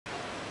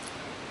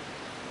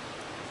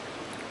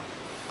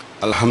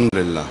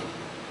Alhamdulillah.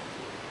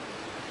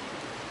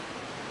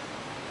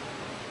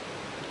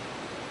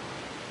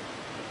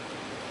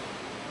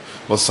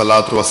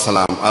 Wassalatu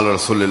wassalam ala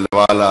rasulillah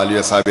wa ala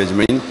alihi wa sahbihi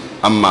ajma'in.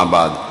 Amma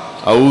ba'd.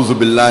 A'udhu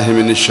billahi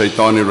minash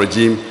shaitanir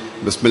rajim.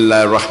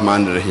 Bismillahir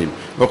rahmanir rahim.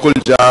 Wa qul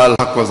ja'al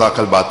haqq wa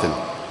zaqal batil.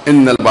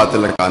 Innal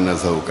batila kana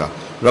zahuqa.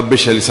 Rabbi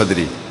shrah li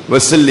sadri wa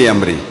yassir li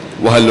amri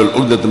wa hlul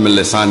 'uqdatam min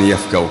lisani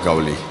yafqahu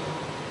qawli.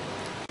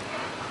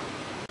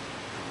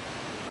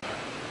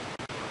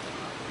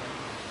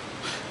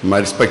 My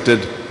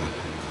respected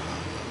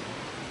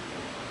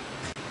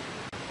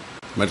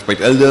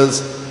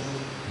elders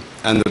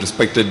and the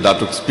respected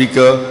Datuk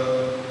Speaker,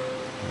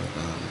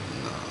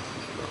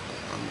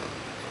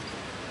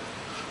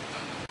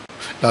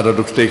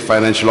 Datuk State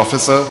Financial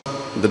Officer,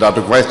 the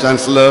Datuk Vice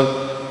Chancellor,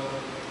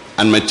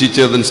 and my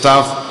teachers and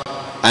staff,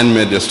 and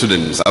my dear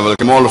students. I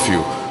welcome all of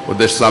you with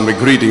the Islamic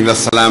greetings.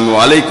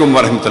 Assalamu alaikum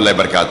wa rahmatullahi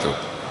wa barakatuh.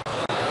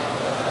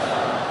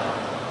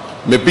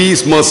 May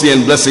peace, mercy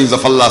and blessings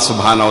of Allah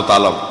subhanahu wa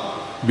ta'ala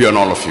be on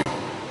all of you.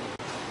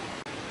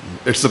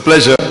 It's a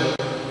pleasure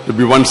to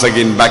be once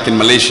again back in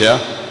Malaysia,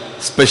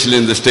 especially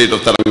in the state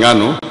of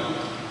Terengganu.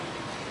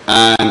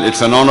 And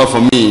it's an honor for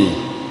me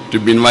to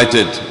be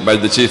invited by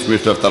the Chief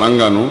Minister of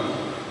Terengganu,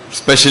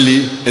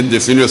 especially in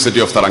this University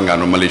of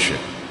Terengganu, Malaysia.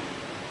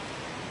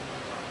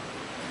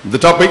 The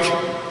topic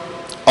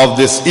of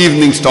this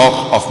evening's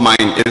talk of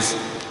mine is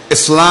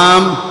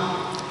Islam,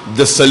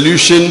 the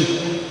solution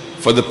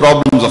for the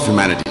problems of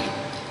humanity.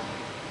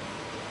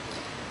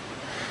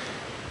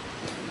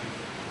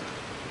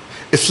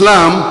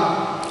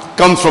 Islam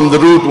comes from the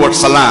root word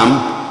salam,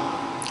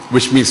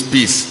 which means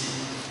peace.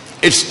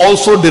 It's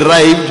also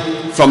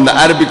derived from the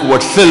Arabic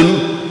word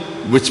silm,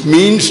 which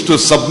means to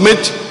submit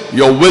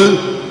your will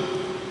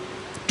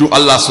to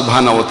Allah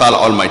subhanahu wa ta'ala,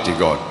 Almighty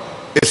God.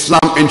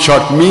 Islam in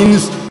short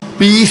means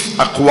peace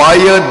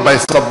acquired by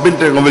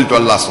submitting your will to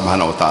Allah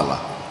subhanahu wa ta'ala.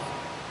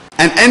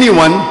 And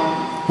anyone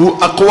who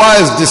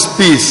acquires this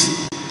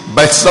peace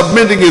by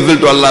submitting his will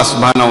to Allah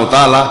subhanahu wa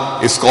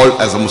ta'ala is called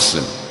as a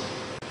Muslim.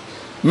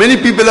 Many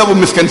people have a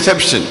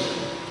misconception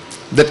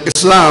that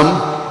Islam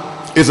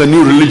is a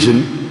new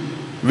religion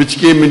which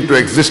came into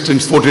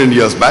existence 14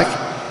 years back,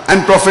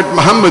 and Prophet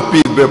Muhammad,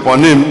 peace be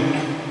upon him,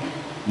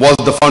 was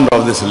the founder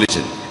of this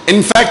religion.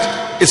 In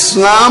fact,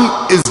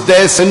 Islam is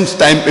there since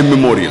time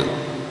immemorial,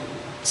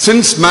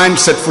 since man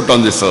set foot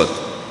on this earth.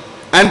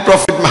 And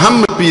Prophet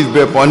Muhammad, peace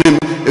be upon him,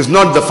 is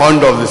not the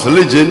founder of this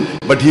religion,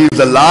 but he is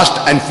the last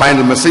and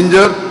final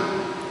messenger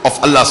of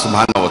Allah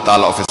subhanahu wa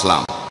ta'ala of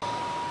Islam.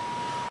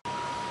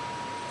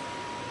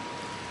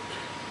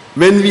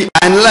 When we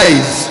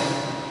analyze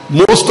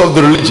most of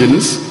the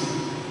religions,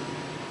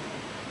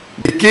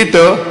 they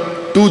cater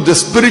to the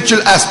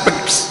spiritual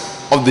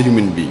aspects of the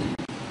human being,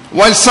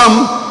 while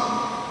some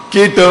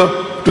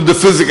cater to the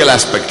physical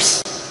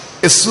aspects.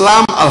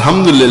 Islam,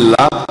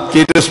 alhamdulillah,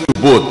 caters to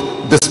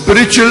both the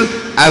spiritual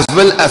as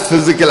well as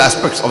physical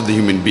aspects of the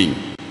human being.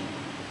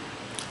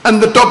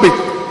 And the topic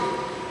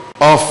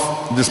of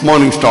this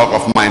morning's talk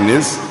of mine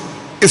is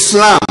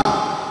Islam,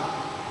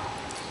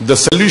 the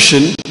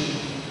solution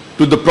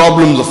to the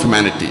problems of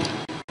humanity.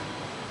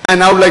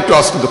 And I would like to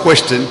ask you the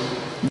question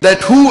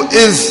that who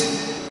is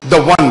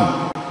the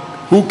one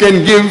who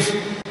can give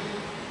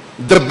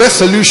the best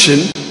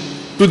solution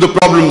to the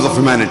problems of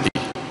humanity?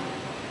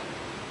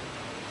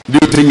 Do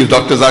you think it's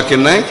Dr.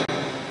 Zakir Naik?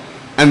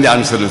 And the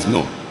answer is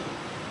no.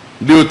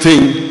 Do you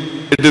think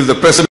it is the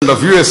President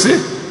of USA?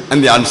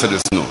 And the answer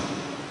is no.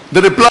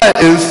 The reply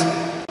is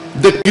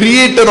the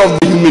creator of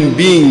the human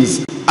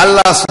beings,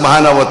 Allah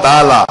subhanahu wa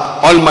ta'ala,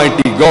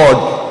 Almighty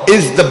God,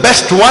 is the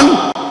best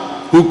one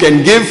who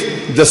can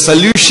give the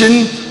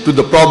solution to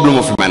the problem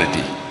of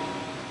humanity.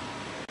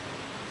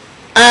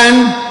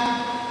 And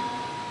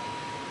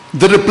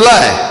the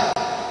reply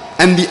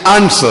and the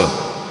answer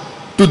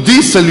to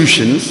these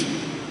solutions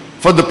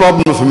for the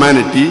problem of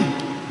humanity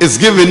is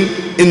given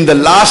in the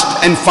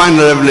last and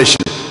final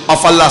revelation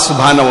of Allah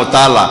subhanahu wa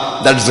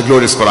ta'ala, that is the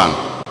glorious Quran.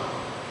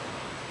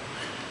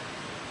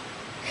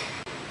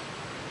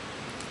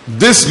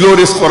 This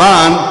glorious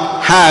Quran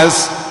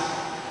has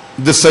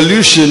the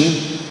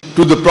solution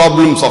to the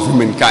problems of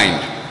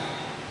humankind.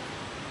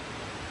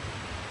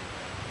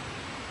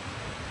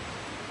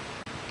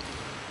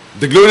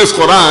 The glorious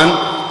Quran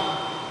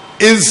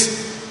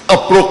is a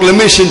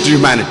proclamation to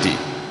humanity.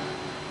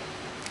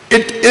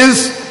 It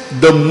is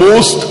the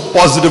most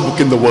positive book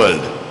in the world.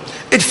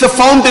 It's a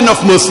fountain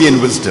of mercy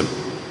and wisdom.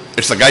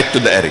 It's a guide to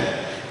the erring.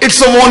 It's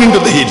a warning to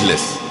the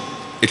heedless.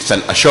 It's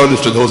an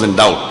assurance to those in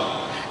doubt.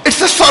 It's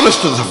a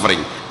solace to the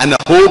suffering and a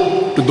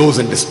hope to those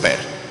in despair.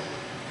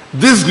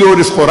 This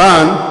glorious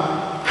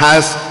Quran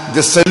has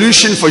the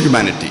solution for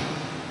humanity.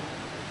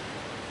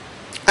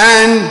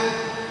 And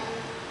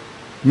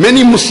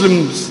many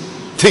Muslims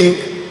think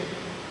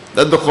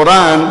that the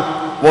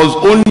Quran was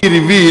only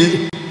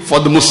revealed for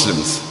the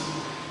Muslims.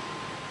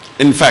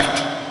 In fact,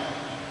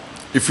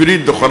 if you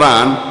read the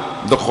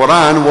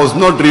Quran was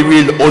not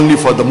revealed only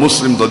for the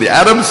Muslims or the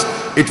Arabs,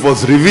 it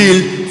was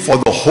revealed for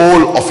the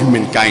whole of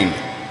humankind.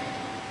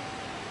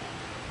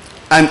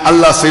 And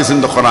Allah says in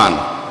the Quran,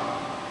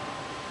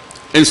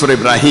 in Surah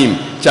Ibrahim,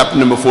 chapter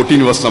number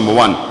 14, verse number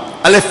 1,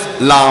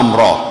 Alif Lam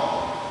Ra.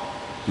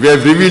 We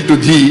have revealed to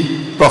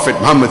thee, Prophet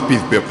Muhammad,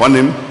 peace be upon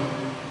him,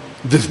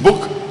 this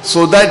book,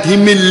 so that he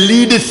may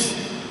leadeth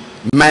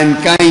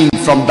mankind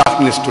from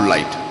darkness to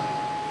light.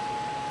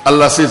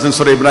 Allah says in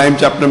Surah Ibrahim,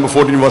 chapter number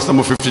 14, verse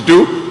number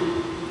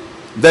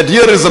 52, that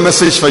here is a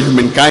message for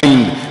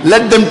humankind.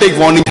 Let them take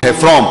warning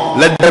herefrom.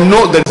 Let them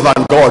know there is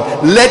one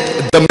God.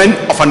 Let the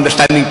men of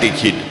understanding take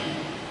heed.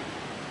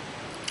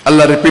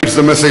 Allah repeats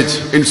the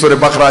message in Surah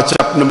Baqarah,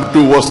 chapter number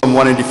 2, verse number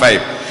 185.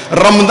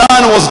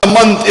 Ramadan was the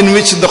month in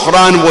which the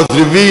Quran was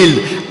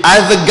revealed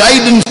as a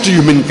guidance to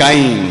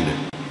humankind,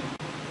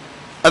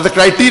 as a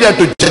criteria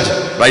to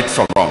judge right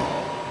from wrong.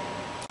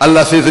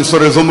 Allah says in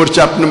Surah Zumar,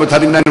 chapter number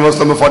 39, verse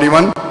number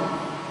 41,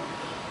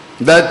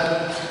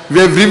 that we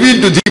have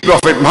revealed to thee,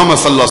 Prophet Muhammad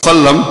sallallahu alaihi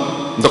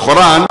wasallam, the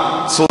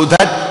Quran, so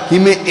that he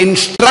may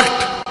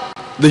instruct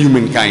the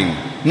humankind.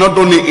 Not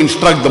only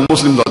instruct the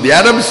Muslims or the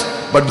Arabs,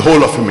 but the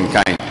whole of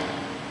humankind.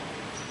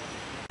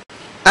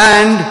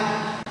 And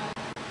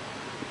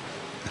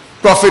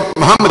Prophet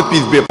Muhammad,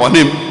 peace be upon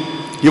him,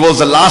 he was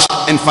the last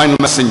and final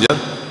messenger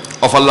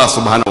of Allah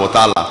subhanahu wa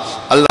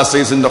ta'ala. Allah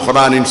says in the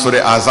Quran in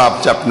Surah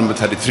Ahzab, chapter number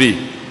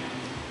 33,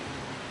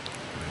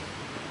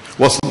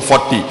 verse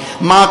 40,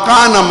 Ma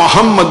kana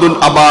Muhammadun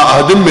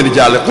aba ahadim min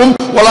rijalikum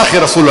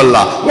walakin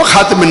Rasulullah wa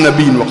khatamin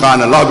nabiyyin wa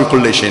kana Allahu bi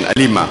kulli shay'in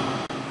alima.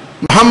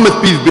 Muhammad,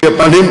 peace be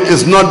upon him,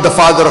 is not the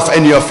father of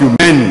any of you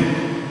men,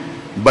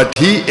 but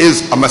he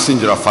is a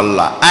messenger of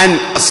Allah and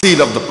a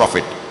seal of the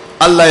Prophet.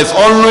 Allah is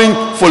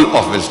all-knowing, full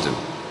of wisdom.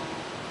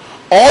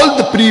 All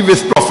the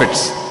previous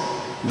prophets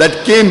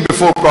that came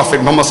before Prophet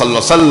Muhammad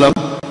sallallahu alaihi wasallam,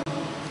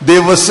 they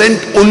were sent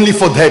only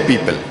for their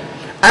people,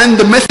 and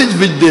the message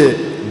which they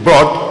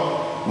brought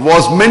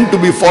was meant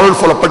to be followed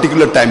for a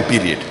particular time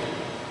period.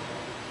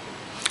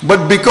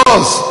 But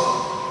because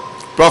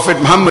Prophet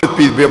Muhammad,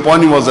 peace be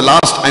upon him, was the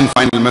last and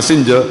final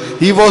messenger,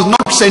 he was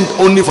not sent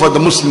only for the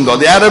Muslims or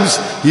the Arabs,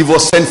 he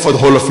was sent for the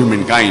whole of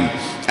humankind.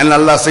 And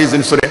Allah says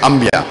in Surah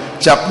Anbiya,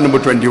 chapter number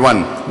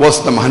 21,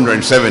 verse number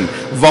 107,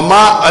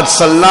 Wama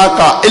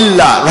arsalnaka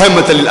illa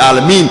rahmatan lil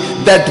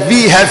alamin, that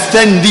we have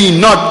sent thee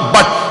not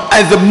but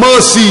as a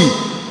mercy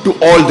to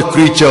all the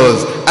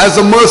creatures, as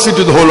a mercy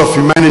to the whole of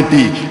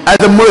humanity, as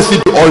a mercy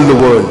to all the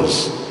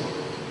worlds.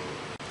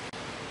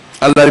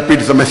 Allah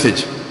repeats the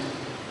message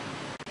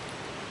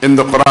in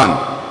the Quran,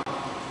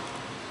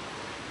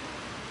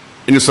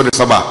 in Surah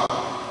Sabah,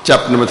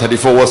 chapter number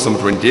 34, verse number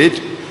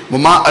 28,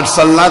 وَمَا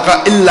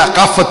أَرْسَلْنَاكَ إِلَّا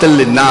كَافَّةً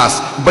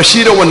لِلنَّاسِ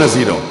بَشِيرًا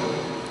وَنَذِيرًا,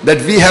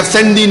 that we have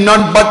sent thee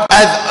not but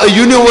as a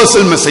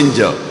universal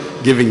messenger,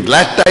 giving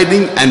glad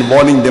tidings and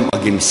warning them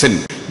against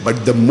sin.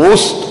 But the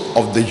most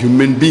of the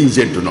human beings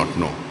yet do not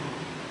know.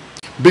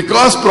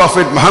 Because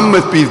Prophet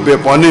Muhammad, peace be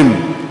upon him,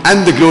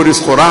 and the glorious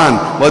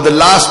Quran were the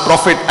last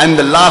prophet and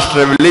the last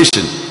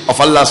revelation of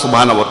Allah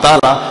subhanahu wa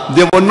ta'ala,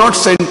 they were not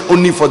sent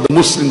only for the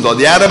Muslims or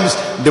the Arabs,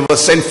 they were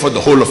sent for the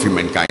whole of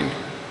humankind.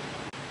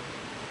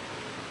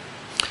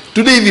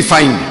 Today we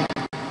find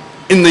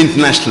in the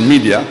international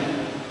media,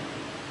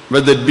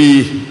 whether it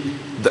be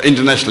the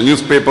international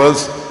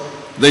newspapers,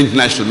 the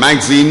international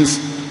magazines,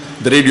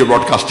 the radio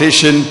broadcast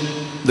station,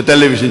 the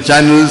television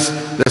channels,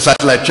 the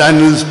satellite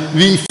channels,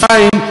 we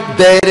find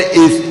there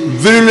is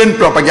virulent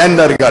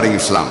propaganda regarding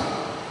Islam.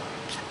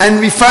 And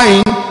we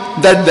find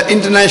that the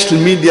international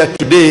media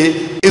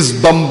today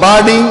is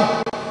bombarding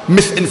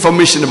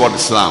misinformation about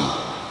Islam.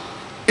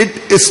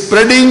 It is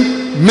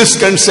spreading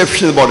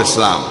misconceptions about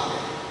Islam.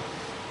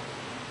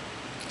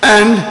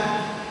 And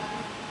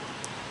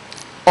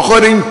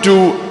according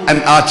to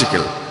an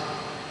article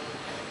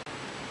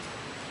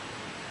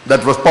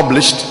that was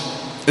published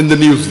in the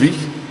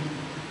Newsweek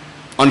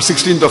on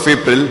 16th of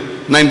April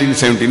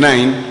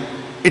 1979,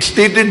 it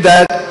stated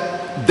that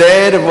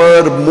there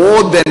were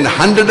more than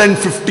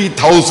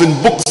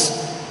 150,000 books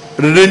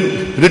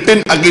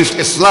written against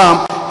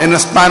Islam in a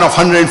span of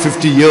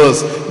 150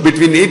 years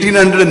between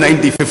 1800 and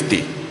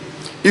 1950.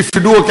 If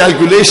you do a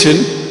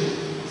calculation,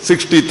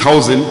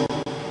 60,000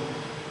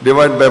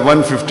 divided by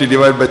 150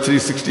 divided by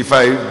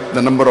 365,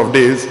 the number of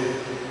days,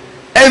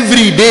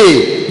 every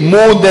day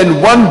more than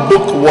one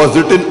book was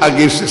written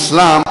against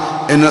Islam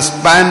in a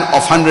span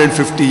of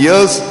 150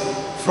 years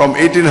from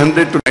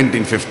 1800 to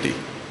 1950.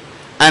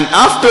 And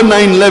after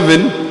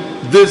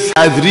 9/11, this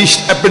has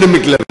reached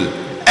epidemic level.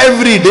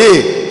 Every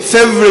day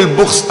several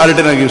books are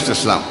written against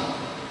Islam.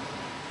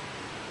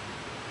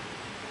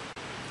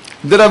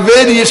 There are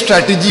various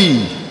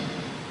strategies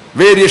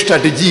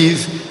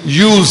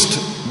used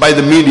by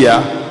the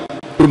media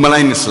to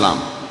malign Islam.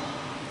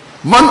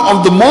 One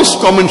of the most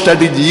common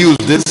strategies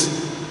used is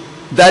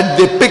that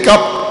they pick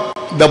up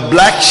the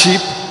black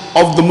sheep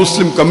of the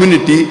Muslim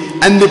community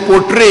and they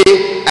portray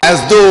as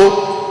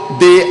though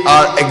they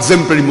are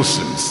exemplary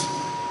Muslims.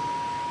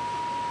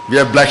 We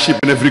have black sheep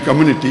in every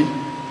community.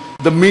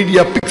 The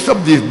media picks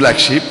up these black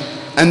sheep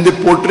and they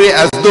portray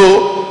as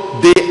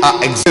though they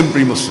are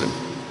exemplary Muslim.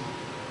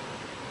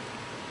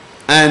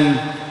 And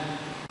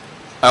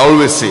I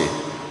always say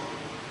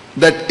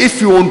that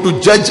if you want to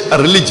judge a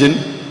religion,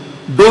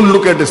 don't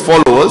look at its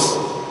followers.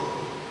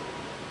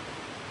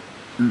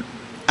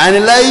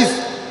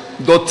 Analyze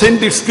the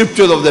authentic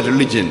scriptures of that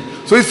religion.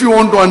 So if you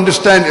want to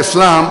understand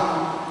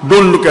Islam,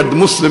 don't look at the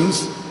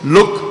Muslims,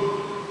 look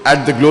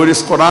at the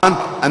glorious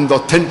Quran and the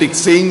authentic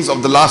sayings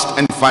of the last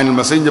and final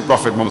messenger,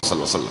 Prophet Muhammad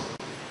sallallahu alaihi wasallam.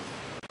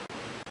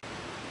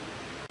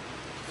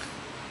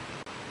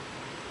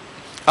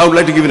 I would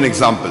like to give an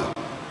example,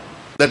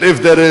 that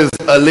if there is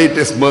a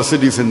latest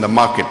Mercedes in the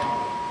market,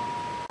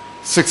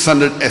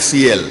 600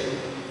 SEL,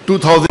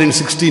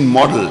 2016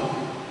 model,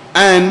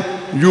 and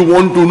you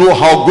want to know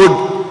how good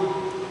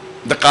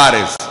the car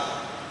is.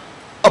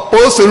 A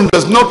person who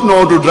does not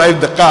know how to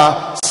drive the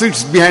car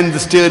sits behind the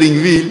steering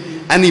wheel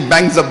and he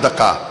bangs up the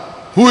car.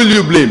 Who will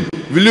you blame?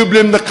 Will you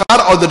blame the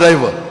car or the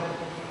driver?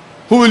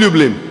 Who will you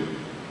blame?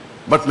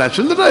 But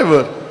naturally the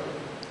driver.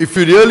 If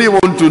you really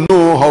want to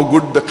know how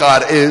good the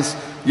car is,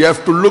 you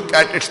have to look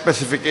at its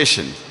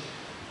specifications.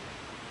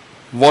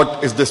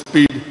 What is the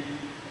speed?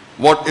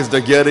 What is the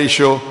gear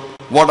ratio?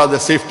 What are the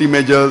safety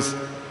measures?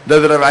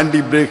 Does it have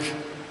anti-brake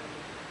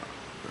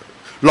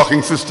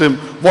locking system?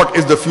 What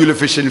is the fuel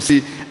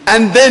efficiency?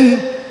 And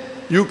then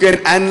you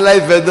can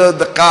analyze whether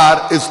the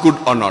car is good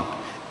or not.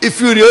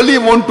 If you really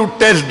want to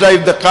test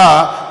drive the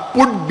car,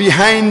 put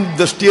behind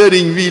the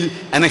steering wheel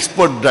an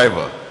expert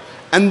driver.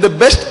 And the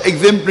best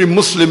exemplary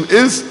Muslim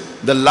is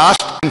the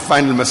last and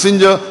final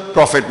messenger,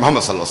 Prophet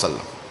Muhammad sallallahu alaihi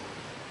wasallam.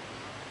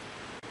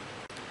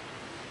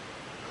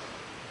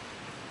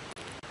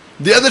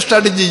 The other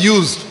strategy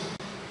used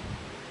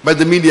by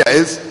the media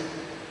is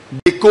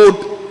they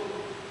quote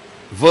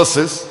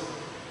verses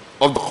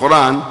of the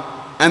Quran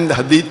and the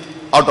Hadith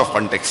out of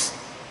context.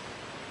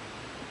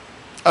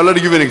 I'll let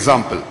you give an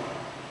example.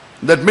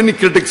 That many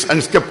critics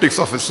and skeptics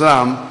of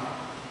Islam,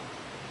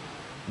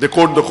 they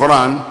quote the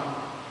Quran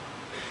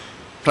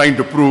trying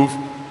to prove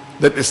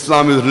that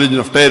Islam is a religion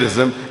of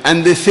terrorism,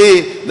 and they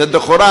say that the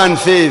Quran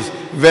says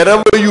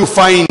wherever you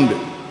find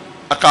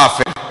a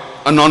kafir,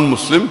 a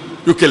non-Muslim,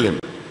 you kill him.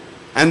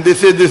 And they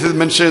say this is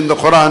mentioned in the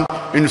Quran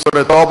in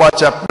Surah Tawbah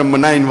chapter number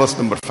 9 verse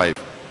number 5.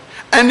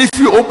 And if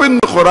you open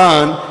the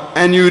Quran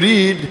and you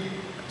read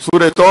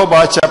Surah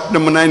Tawbah chapter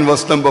number 9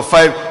 verse number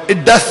 5,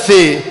 it does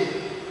say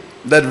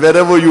that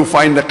wherever you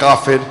find a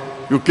kafir,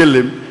 you kill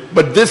him.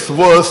 But this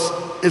verse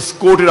is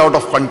quoted out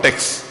of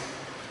context.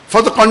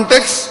 For the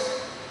context,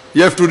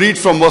 you have to read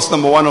from verse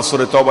number 1 of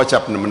Surah Tawbah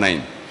chapter number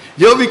 9.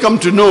 Here we come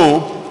to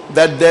know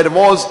that there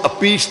was a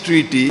peace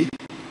treaty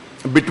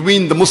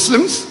between the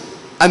Muslims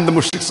and the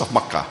mushriks of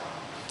Makkah.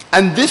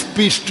 And this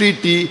peace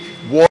treaty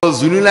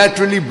was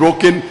unilaterally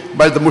broken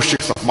by the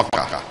mushriks of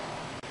Makkah.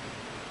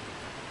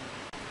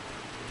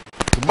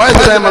 By the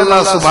time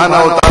Allah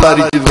subhanahu wa ta'ala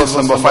reaches verse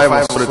number 5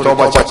 of Surah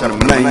Tawbah chapter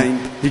number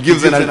 9, He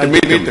gives an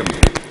ultimatum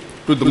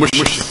to the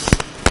mushriks.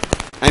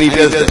 And He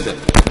tells them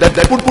that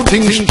they put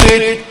things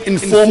straight in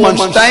 4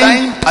 months'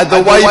 time,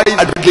 otherwise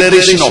a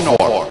declaration of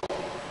war.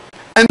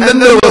 And then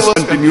the verse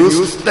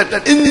continues that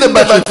in the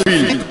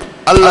battlefield,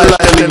 Allah is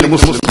telling the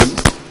Muslims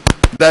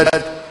that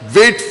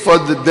wait for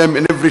them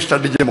in every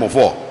stratagem of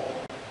war.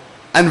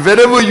 And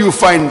wherever you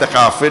find the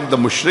kafir, the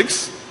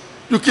mushriks,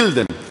 you kill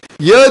them.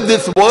 Here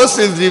this verse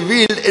is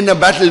revealed in a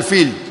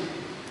battlefield.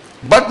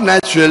 But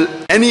natural,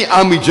 any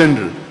army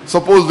general,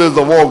 suppose there's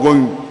a war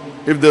going,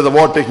 if there's a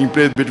war taking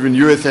place between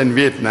USA and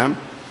Vietnam,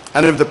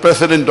 and if the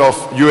president of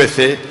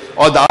USA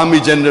or the army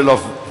general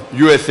of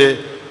USA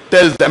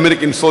tells the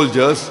American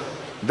soldiers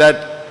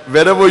that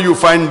wherever you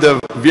find the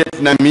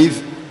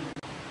Vietnamese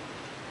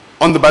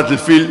on the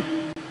battlefield,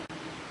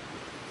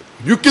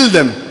 you kill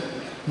them.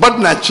 But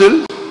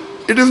natural,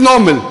 it is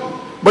normal.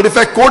 But if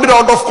I quote it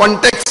out of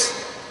context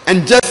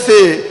and just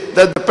say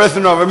that the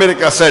president of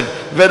America said,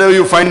 wherever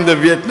you find the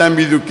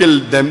Vietnamese, you kill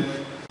them,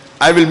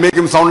 I will make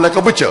him sound like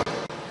a butcher.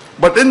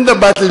 But in the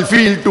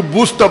battlefield, to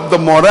boost up the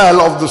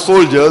morale of the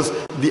soldiers,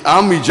 the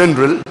army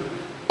general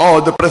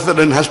or the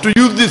president has to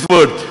use this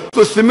word.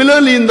 So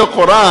similarly in the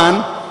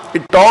Quran,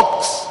 it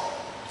talks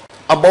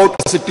about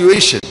a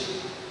situation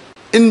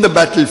in the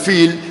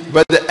battlefield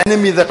where the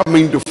enemies are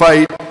coming to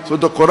fight. So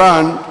the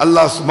Quran,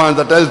 Allah subhanahu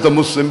wa ta'ala tells the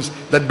Muslims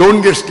that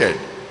don't get scared.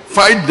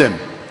 Fight them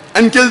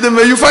and kill them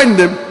where you find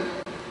them.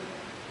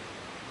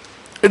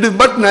 It is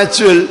but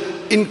natural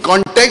in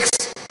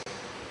context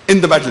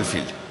in the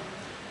battlefield.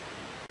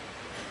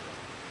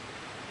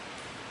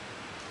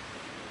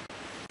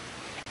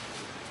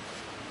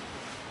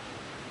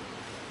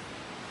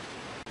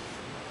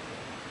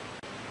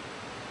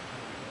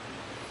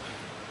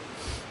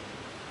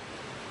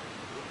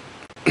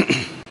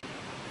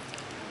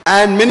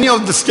 And many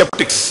of the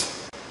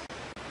skeptics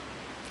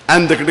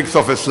and the critics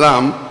of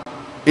Islam,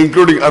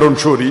 including Arun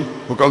Shourie,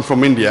 who comes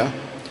from India,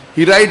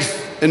 he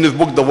writes in his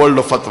book, The World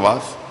of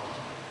Fatwas,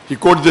 he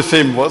quotes the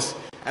same verse,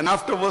 and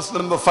after verse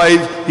number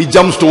 5, he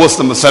jumps to verse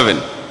number 7.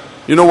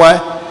 You know why?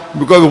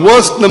 Because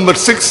verse number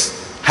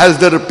 6 has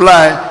the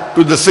reply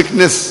to the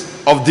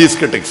sickness of these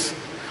critics.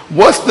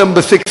 Verse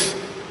number 6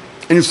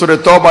 in Surah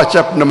Tawbah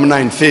chapter number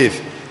 9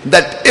 says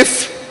that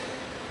if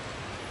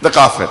the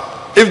kafir,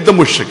 if the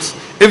mushriks,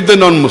 if the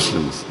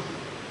non-Muslims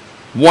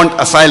want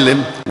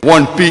asylum,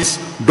 want peace,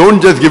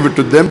 don't just give it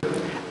to them.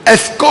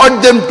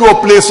 Escort them to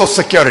a place of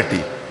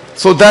security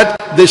so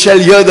that they shall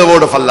hear the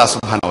word of Allah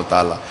subhanahu wa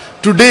ta'ala.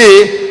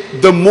 Today,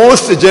 the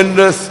most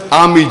generous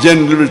army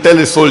general will tell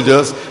his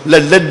soldiers,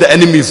 let the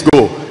enemies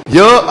go.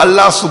 Here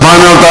Allah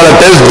subhanahu wa ta'ala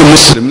tells the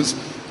Muslims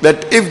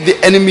that if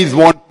the enemies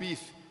want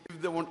peace,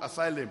 if they want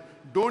asylum,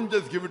 don't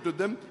just give it to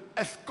them,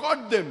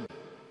 escort them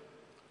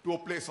to a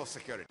place of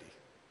security.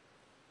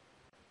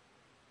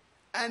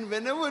 And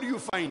whenever you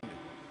find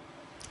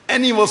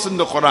any verse in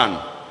the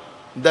Quran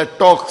that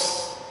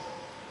talks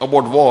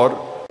about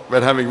war,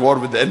 we're having war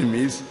with the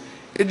enemies,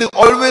 it is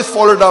always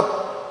followed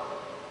up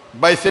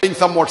by saying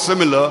somewhat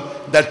similar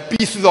that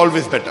peace is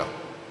always better.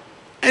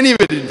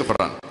 Anywhere in the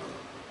Quran.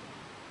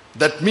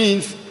 That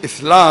means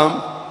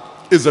Islam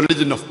is a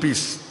religion of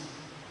peace.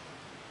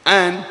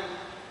 And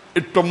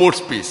it promotes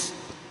peace.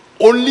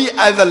 Only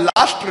as a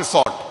last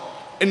resort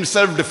in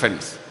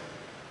self-defense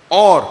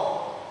or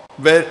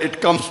where it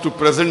comes to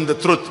present the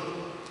truth.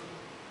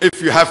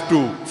 If you have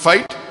to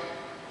fight,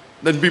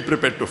 then be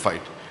prepared to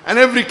fight. And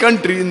every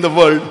country in the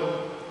world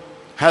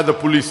has a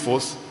police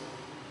force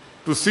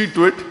to see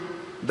to it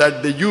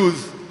that they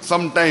use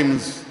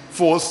sometimes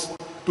force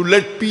to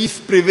let peace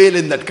prevail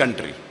in that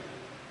country.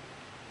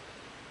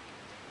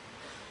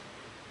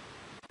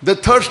 The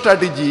third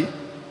strategy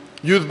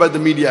used by the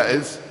media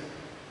is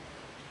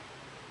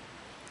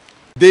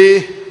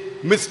they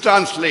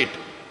mistranslate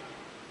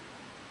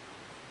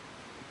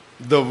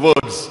the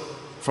words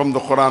from the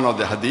Quran or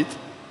the Hadith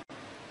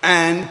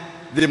and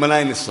they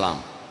malign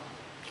Islam.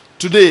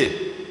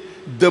 Today,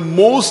 the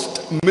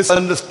most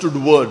misunderstood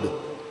word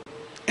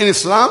in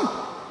Islam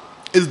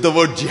is the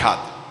word jihad.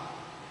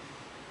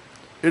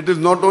 It is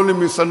not only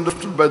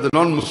misunderstood by the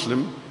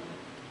non-Muslim,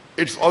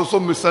 it's also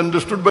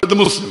misunderstood by the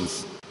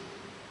Muslims.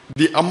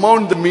 The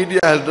amount the media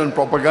has done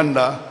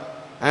propaganda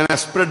and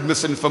has spread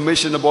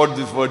misinformation about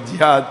this word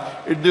jihad,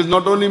 it is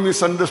not only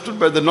misunderstood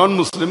by the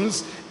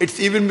non-Muslims, it's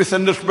even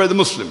misunderstood by the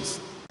Muslims.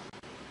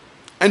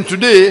 And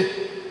today,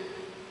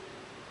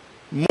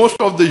 most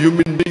of the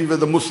human beings,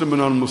 whether Muslim or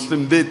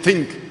non-Muslim, they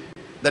think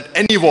that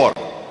any war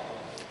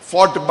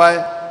fought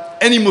by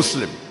any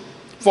Muslim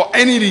for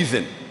any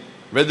reason,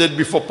 whether it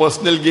be for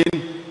personal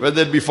gain,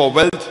 whether it be for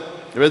wealth,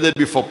 whether it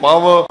be for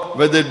power,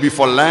 whether it be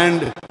for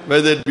land,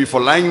 whether it be for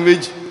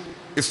language,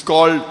 is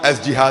called as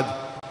jihad.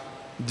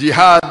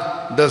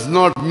 Jihad does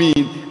not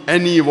mean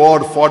any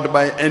war fought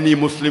by any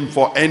Muslim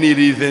for any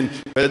reason,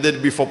 whether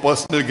it be for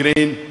personal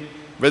gain,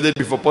 whether it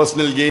be for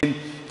personal gain,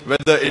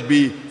 whether it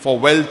be for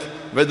wealth,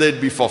 whether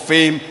it be for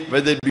fame,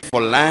 whether it be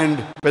for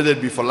land, whether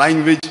it be for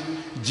language.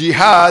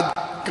 Jihad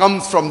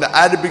comes from the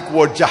Arabic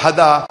word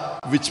jahada,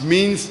 which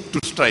means to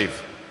strive,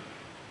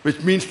 which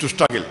means to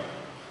struggle.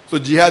 So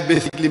jihad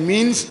basically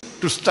means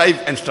to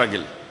strive and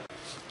struggle.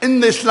 In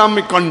the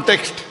Islamic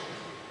context,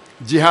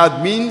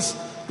 jihad means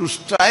to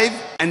strive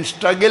and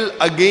struggle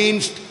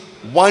against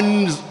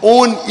one's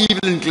own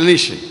evil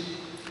inclination.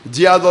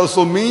 Jihad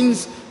also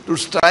means to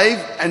strive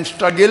and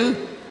struggle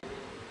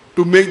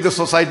to make the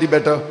society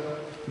better.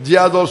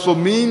 Jihad also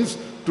means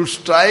to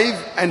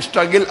strive and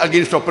struggle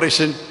against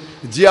oppression.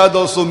 Jihad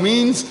also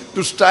means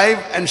to strive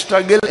and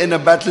struggle in a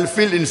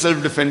battlefield in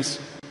self-defense.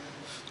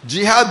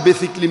 Jihad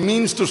basically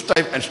means to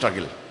strive and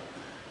struggle.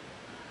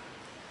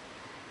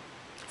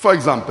 For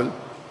example,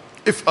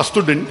 if a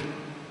student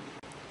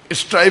is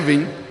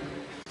striving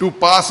to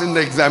pass in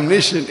the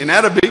examination in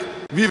Arabic,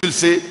 we will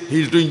say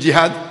he is doing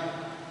jihad.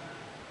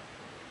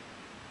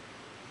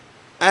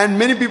 And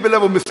many people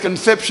have a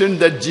misconception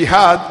that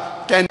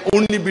jihad can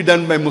only be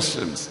done by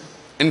Muslims.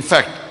 In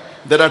fact,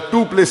 there are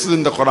two places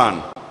in the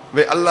Quran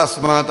where Allah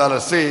subhanahu wa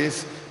ta'ala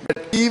says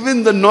that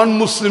even the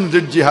non-Muslims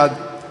did jihad.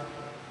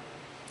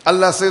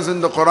 Allah says in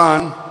the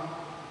Quran,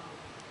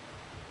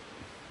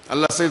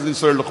 Allah says in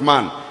Surah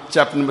Luqman,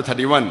 chapter number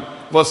 31,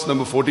 verse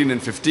number 14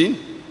 and 15.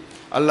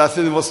 Allah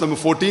says in verse number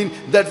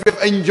 14 that we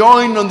have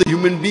enjoined on the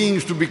human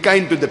beings to be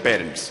kind to the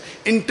parents.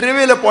 In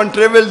travail upon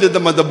travail did the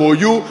mother bore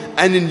you,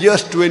 and in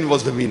years twain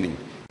was the weaning.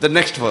 The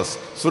next verse,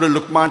 Surah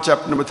Luqman,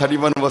 chapter number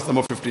 31, verse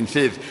number 15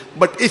 says,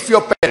 but if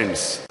your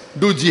parents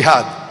do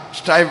jihad,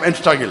 strive and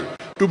struggle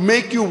to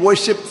make you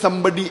worship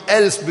somebody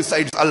else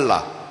besides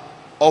Allah,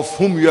 of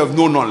whom you have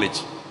no knowledge,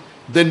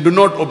 then do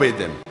not obey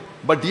them,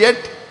 but yet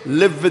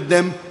live with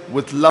them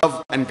with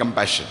love and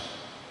compassion.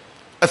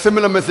 A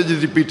similar message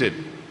is repeated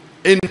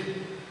in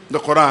the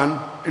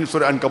Quran, in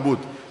Surah Ankabut,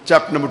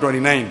 chapter number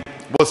 29,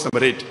 verse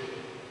number 8,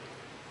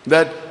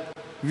 that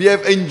we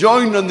have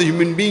enjoined on the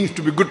human beings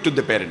to be good to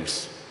the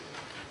parents.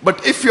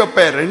 But if your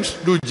parents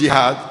do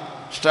jihad,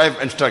 strive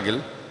and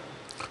struggle,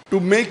 to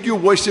make you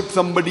worship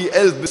somebody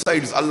else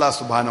besides Allah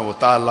subhanahu wa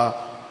ta'ala,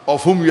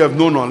 of whom you have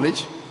no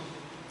knowledge,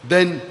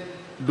 then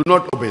do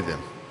not obey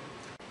them.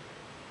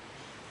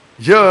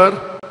 Here,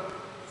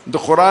 the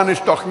Quran is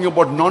talking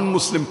about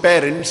non-Muslim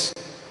parents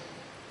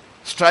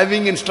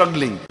striving and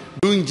struggling,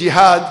 doing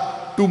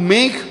jihad to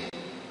make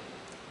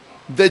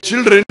their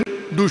children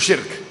do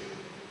shirk.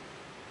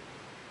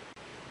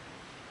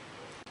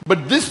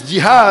 But this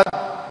jihad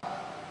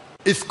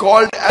is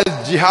called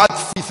as jihad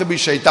fi sabi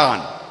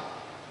shaitan.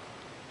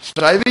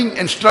 Striving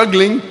and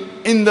struggling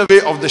in the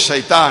way of the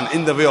shaitan,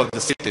 in the way of the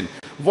Satan.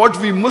 What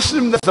we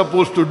Muslims are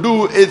supposed to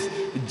do is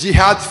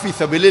jihad fi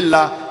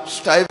sabilillah,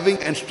 striving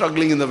and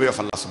struggling in the way of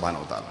Allah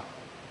subhanahu wa ta'ala.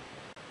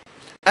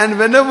 And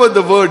whenever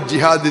the word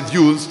jihad is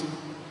used,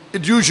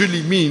 it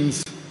usually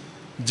means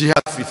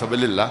jihad fi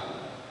sabilillah,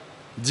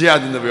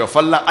 jihad in the way of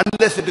Allah,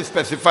 unless it is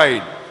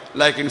specified,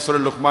 like in Surah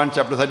Luqman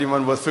chapter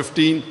 31 verse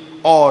 15,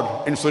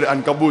 or in Surah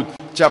Ankabut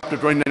chapter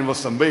 29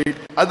 verse 8.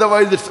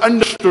 Otherwise it's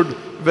understood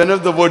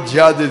whenever the word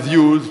jihad is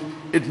used,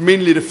 it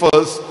mainly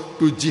refers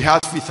to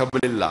jihad fi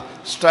sabilillah,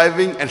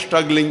 striving and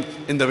struggling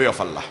in the way of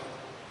Allah.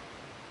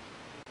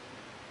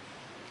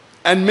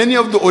 And many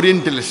of the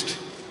Orientalists,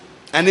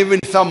 and even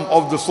some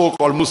of the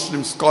so-called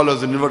Muslim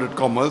scholars in inverted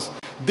commas,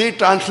 they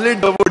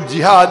translate the word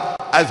jihad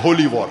as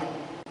holy war.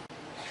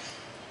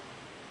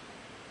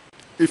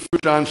 If you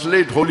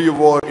translate holy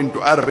war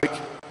into Arabic,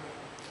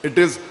 it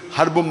is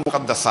harbum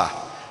muqaddasa.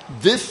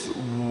 This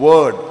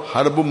word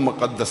harbum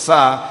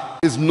muqaddasa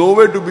is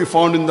nowhere to be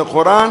found in the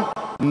Quran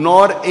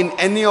nor in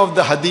any of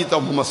the hadith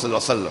of Muhammad sallallahu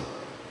alaihi wasallam.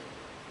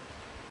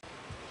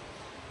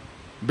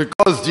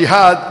 Because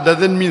jihad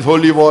doesn't mean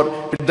holy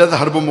war, it does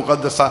harbum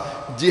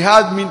muqaddasa.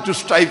 Jihad means to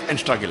strive and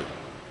struggle.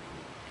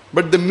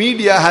 But the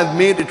media has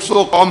made it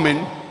so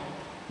common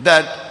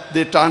that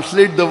they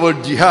translate the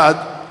word jihad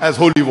as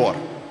holy war.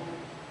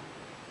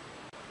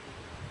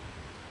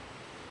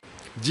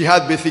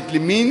 Jihad basically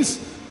means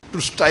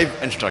to strive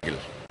and struggle.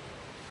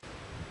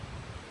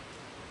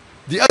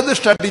 The other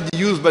strategy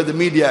used by the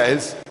media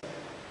is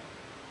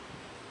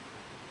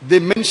they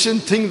mention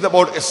things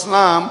about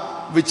Islam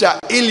which are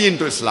alien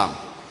to Islam.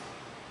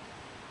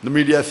 The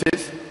media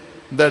says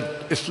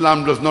that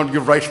Islam does not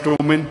give rights to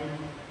women.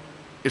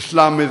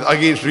 Islam is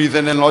against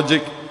reason and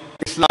logic.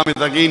 Islam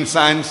is against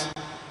science.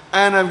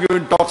 And I've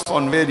given talks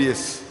on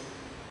various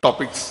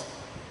topics.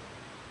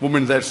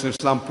 Women's rights in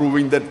Islam,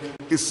 proving that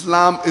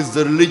Islam is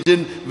the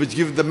religion which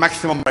gives the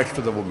maximum rights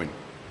to the woman.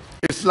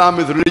 Islam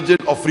is a religion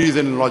of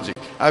reason and logic.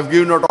 I've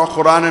given a talk,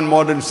 Quran and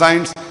modern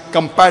science,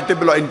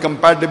 compatible or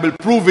incompatible,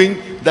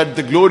 proving that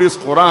the glorious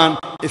Quran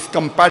is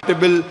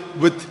compatible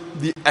with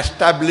the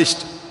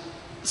established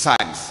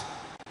science.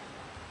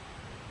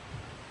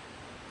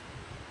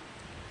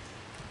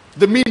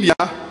 The media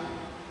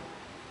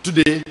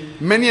today,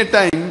 many a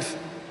times,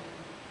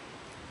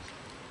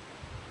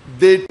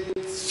 they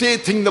say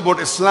things about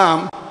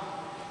Islam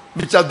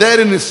which are there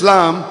in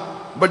Islam,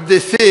 but they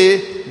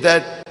say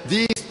that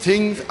these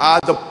things are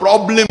the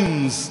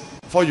problems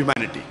for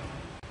humanity.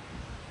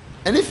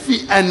 And if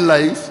we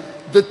analyze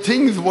the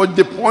things what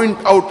they point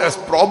out as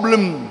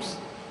problems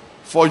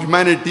for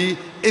humanity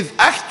is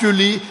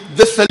actually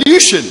the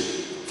solution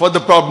for the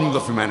problems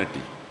of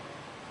humanity.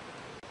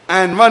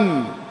 And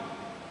one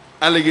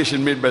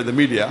allegation made by the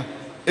media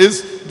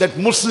is that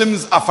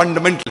Muslims are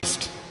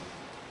fundamentalist.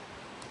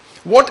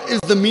 What is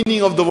the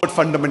meaning of the word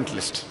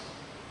fundamentalist?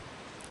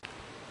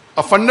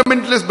 A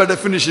fundamentalist by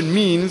definition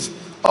means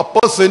a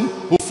person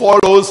who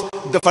follows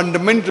the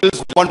fundamentals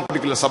of one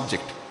particular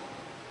subject.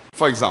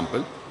 For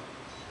example,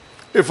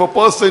 if a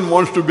person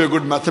wants to be a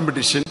good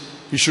mathematician,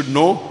 he should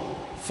know,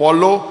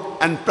 follow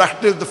and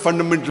practice the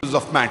fundamentals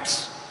of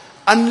maths.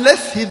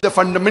 Unless he is a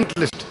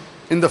fundamentalist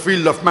in the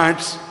field of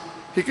maths,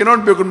 he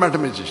cannot be a good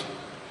mathematician.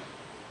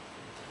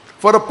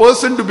 For a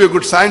person to be a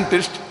good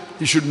scientist,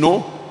 he should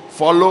know,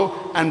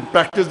 follow and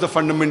practice the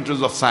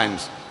fundamentals of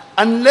science.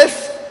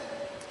 Unless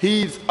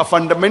he is a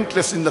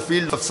fundamentalist in the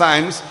field of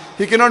science,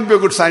 he cannot be a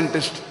good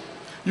scientist.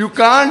 You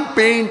can't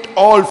paint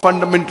all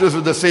fundamentals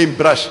with the same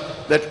brush,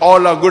 that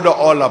all are good or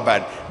all are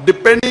bad.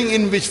 Depending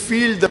in which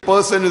field the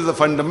person is a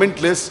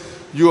fundamentalist,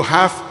 you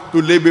have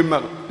to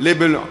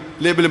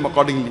label him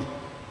accordingly.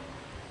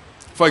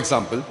 For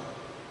example,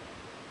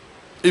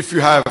 if you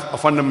have a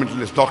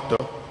fundamentalist doctor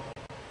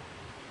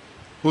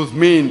whose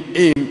main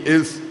aim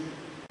is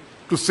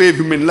to save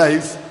human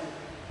lives,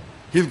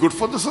 he's good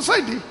for the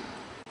society.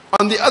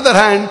 On the other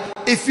hand,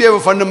 if you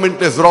have a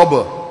fundamentalist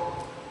robber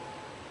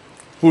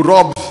who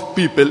robs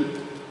people,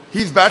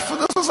 he's bad for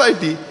the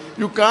society.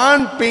 You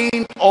can't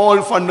paint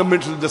all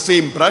fundamentals with the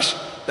same brush,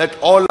 that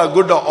all are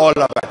good or all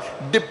are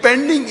bad.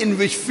 Depending in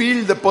which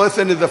field the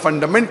person is a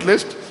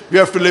fundamentalist, you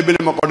have to label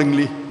him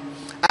accordingly.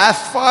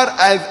 As far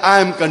as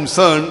I am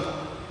concerned,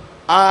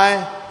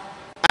 I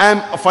am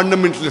a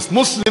fundamentalist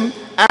Muslim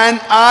and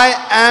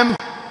I am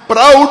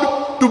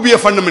proud to be a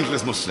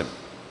fundamentalist Muslim.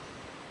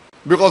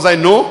 Because I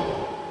know,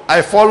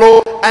 I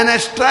follow and I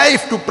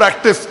strive to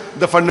practice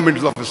the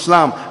fundamentals of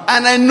Islam.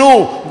 And I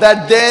know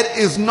that there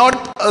is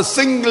not a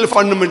single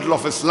fundamental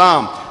of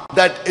Islam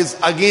that is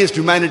against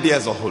humanity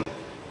as a whole.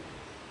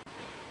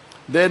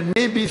 There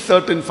may be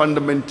certain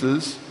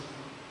fundamentals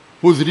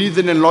whose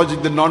reason and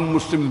logic the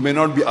non-Muslims may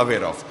not be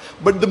aware of.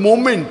 But the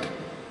moment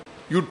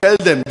you tell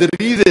them the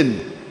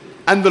reason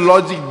and the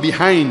logic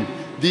behind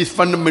these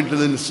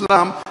fundamentals in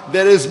Islam,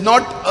 there is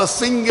not a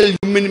single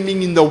human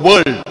being in the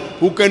world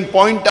who can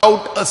point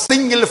out a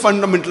single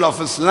fundamental of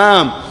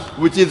Islam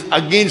which is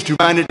against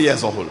humanity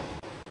as a whole.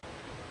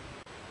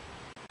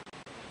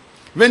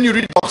 When you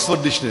read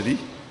Oxford Dictionary,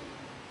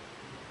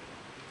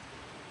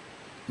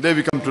 there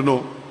we come to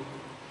know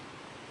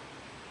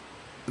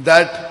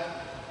that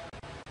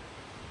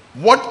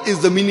what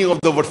is the meaning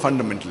of the word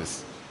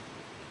fundamentalist?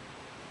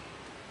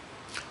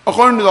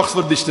 According to the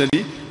Oxford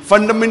Dictionary,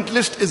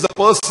 fundamentalist is a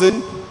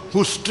person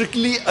who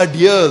strictly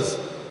adheres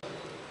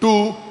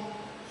to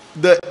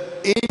the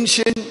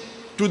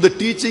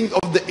teaching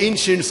of the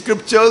ancient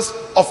scriptures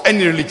of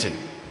any religion.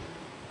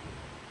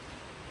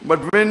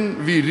 But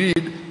when we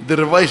read the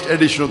revised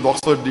edition of the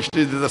Oxford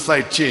Dictionary, there's a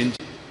slight change.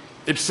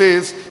 It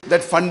says that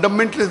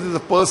fundamentalist is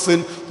a person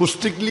who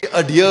strictly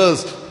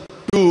adheres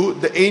to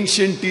the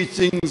ancient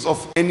teachings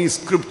of any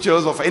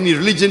scriptures of any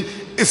religion,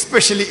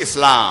 especially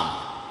Islam.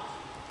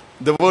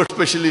 The word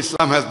especially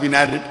Islam has been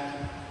added.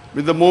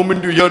 With the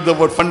moment you hear the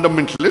word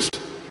fundamentalist,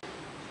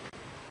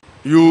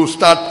 you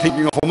start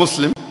thinking of a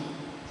Muslim,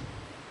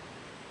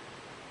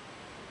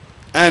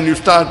 and you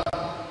start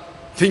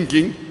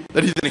thinking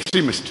that he's an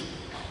extremist.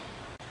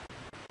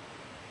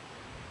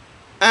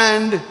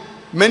 And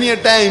many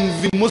a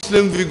times we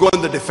Muslims, we go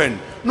on the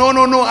defense. No,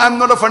 I'm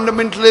not a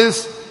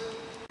fundamentalist.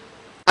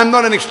 I'm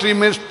not an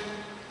extremist.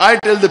 I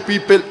tell the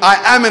people,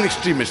 I am an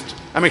extremist.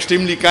 I'm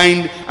extremely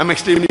kind, I'm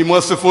extremely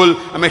merciful,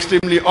 I'm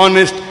extremely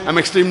honest, I'm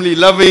extremely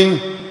loving.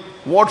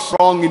 What's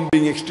wrong in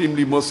being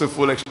extremely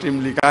merciful,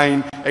 extremely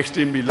kind,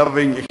 extremely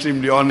loving,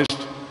 extremely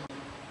honest?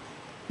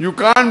 You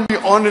can't be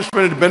honest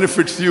when it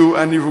benefits you,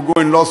 and if you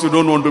go in loss, you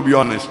don't want to be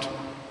honest.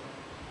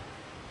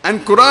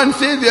 And Quran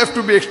says you have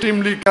to be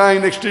extremely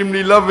kind,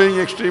 extremely loving,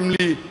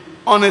 extremely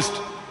honest.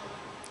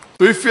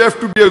 So if you have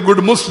to be a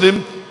good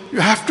Muslim, you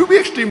have to be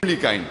extremely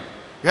kind.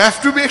 You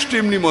have to be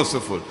extremely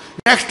merciful.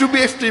 You have to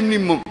be extremely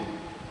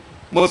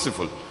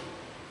merciful.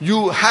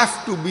 You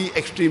have to be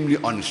extremely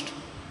honest.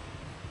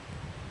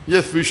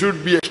 Yes, we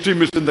should be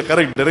extremists in the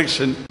correct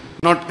direction,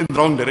 not in the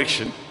wrong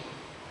direction.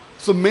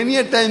 So many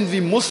a times we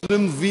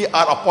Muslims, we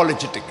are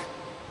apologetic.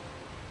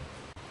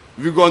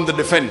 We go on the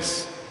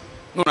defense.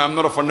 No, I'm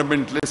not a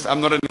fundamentalist,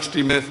 I'm not an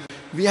extremist.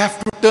 We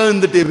have to turn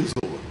the tables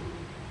over.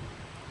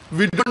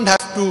 We don't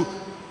have to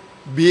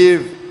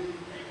behave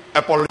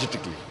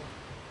apologetically.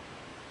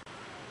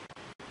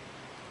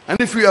 And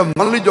if you have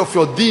knowledge of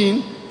your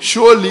deen,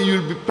 surely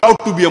you'll be proud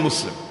to be a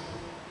Muslim.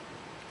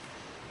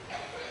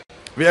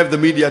 We have the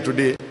media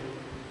today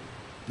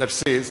that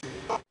says,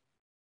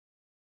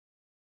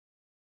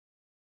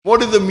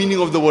 what is the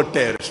meaning of the word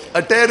terrorist?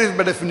 A terrorist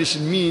by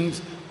definition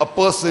means a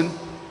person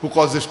who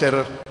causes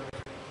terror.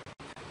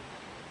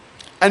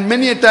 And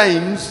many a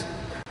times,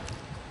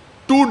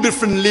 two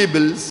different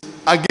labels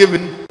are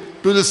given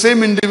to the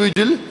same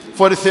individual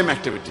for the same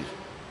activity.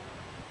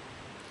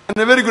 And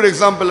a very good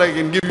example I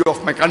can give you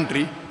of my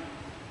country,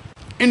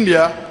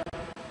 India,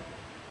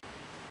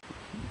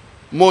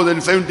 more than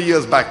 70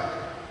 years back,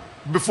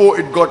 before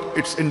it got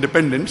its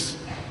independence,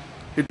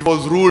 it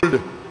was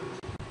ruled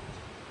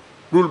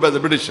by the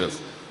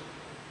Britishers,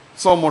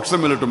 somewhat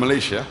similar to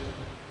Malaysia,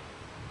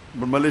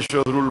 but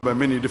Malaysia was ruled by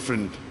many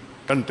different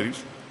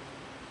countries.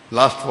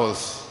 Last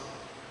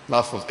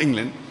was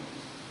England.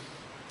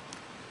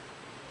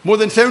 More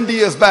than 70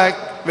 years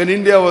back, when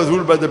India was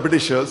ruled by the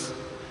Britishers,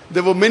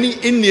 there were many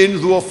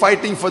Indians who were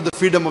fighting for the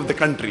freedom of the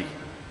country.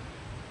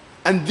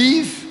 And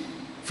these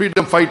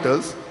freedom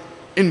fighters,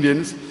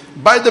 Indians,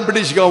 by the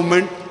British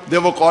government, they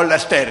were called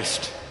as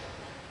terrorists.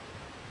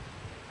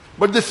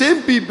 But the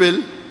same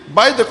people,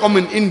 by the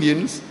common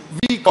Indians,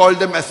 we call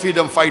them as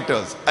freedom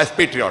fighters, as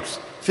patriots.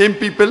 Same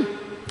people,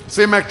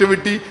 same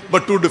activity,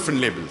 but two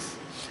different labels.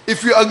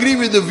 If you agree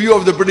with the view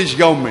of the British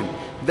government,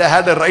 they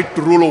had a right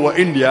to rule over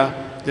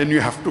India, then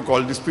you have to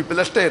call these people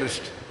as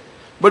terrorists.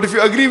 But if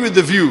you agree with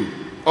the view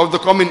of the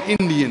common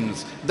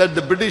Indians, that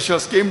the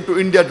Britishers came to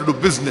India to do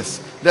business,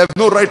 they have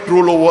no right to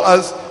rule over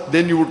us,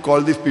 then you would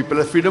call these people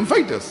as freedom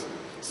fighters.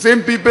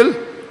 Same people,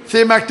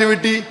 same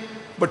activity,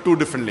 but two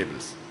different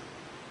labels.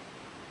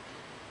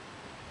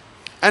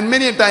 And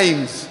many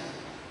times,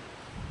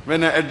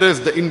 when I address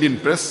the Indian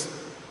press,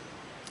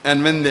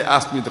 and when they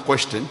ask me the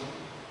question,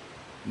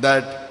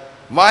 that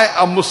why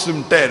are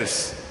Muslim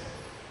terrorists?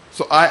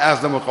 So I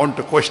ask them a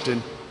counter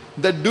question,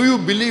 that do you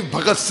believe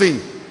Bhagat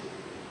Singh,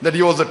 that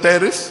he was a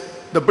terrorist?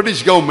 The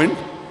British government,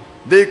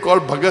 they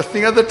called Bhagat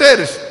Singh as a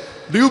terrorist.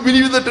 Do you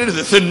believe he's a terrorist?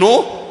 They said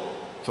no.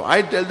 So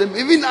I tell them,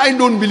 even I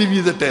don't believe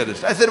he's a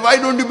terrorist. I said, why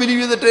don't you believe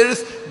he's a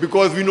terrorist?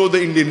 Because we know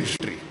the Indian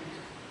history.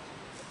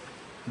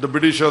 The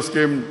Britishers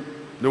came,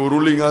 they were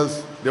ruling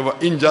us, they were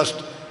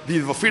unjust.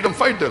 These were freedom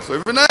fighters. So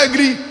even I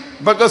agree,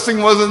 Bhagat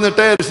Singh wasn't a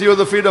terrorist, he was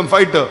a freedom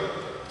fighter.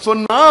 So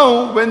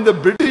now when the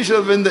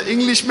Britishers, when the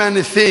Englishman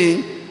is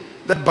saying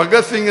that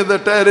Bhagat Singh is a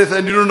terrorist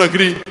and you don't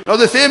agree, now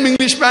the same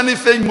Englishman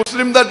is saying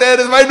Muslims are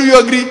terrorists, why do you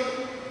agree?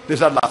 They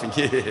start laughing.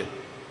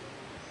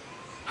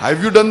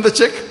 Have you done the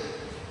check?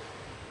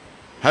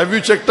 Have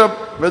you checked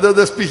up whether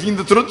they're speaking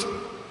the truth?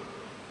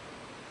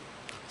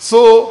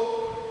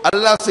 So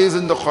Allah says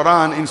in the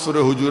Quran, in Surah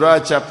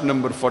Hujurat, chapter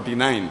number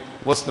 49,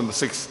 verse number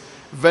 6,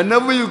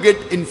 whenever you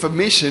get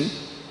information,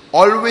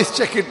 always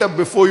check it up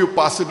before you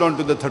pass it on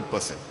to the third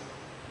person.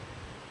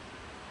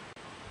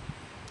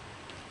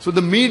 So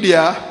the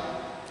media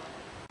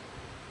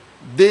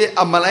They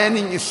are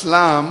maligning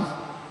Islam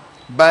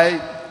by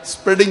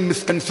spreading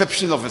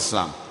misconceptions of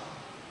Islam.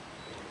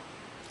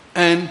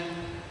 And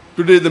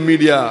today the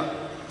media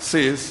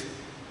says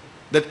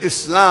that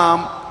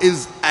Islam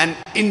is an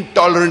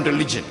intolerant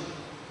religion.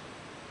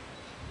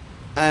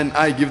 And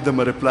I give them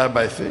a reply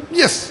by saying,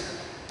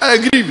 yes, I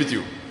agree with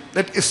you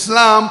that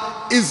Islam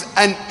is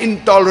an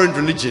intolerant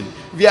religion.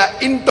 We are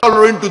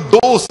intolerant to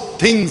those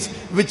things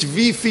which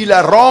we feel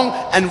are wrong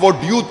and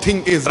what you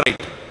think is right.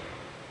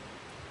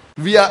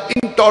 We are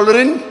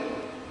intolerant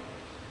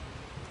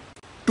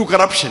to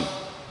corruption.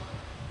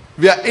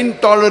 We are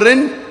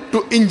intolerant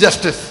to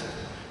injustice.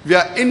 We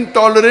are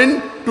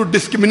intolerant to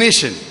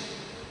discrimination.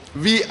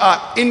 We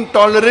are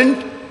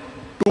intolerant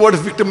towards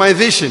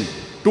victimization,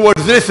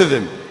 towards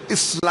racism.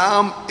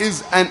 Islam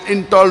is an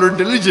intolerant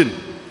religion.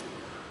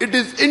 It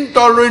is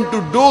intolerant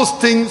to those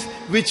things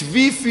which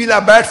we feel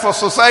are bad for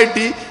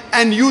society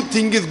and you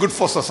think is good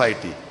for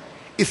society.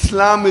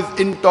 Islam is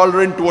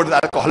intolerant towards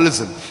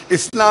alcoholism.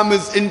 Islam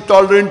is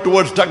intolerant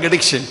towards drug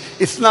addiction.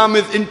 Islam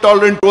is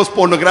intolerant towards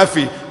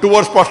pornography,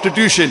 towards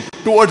prostitution,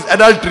 towards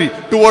adultery,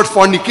 towards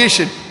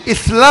fornication.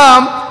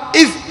 Islam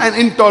is an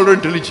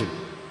intolerant religion.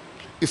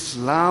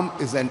 Islam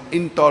is an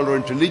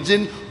intolerant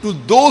religion to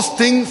those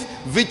things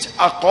which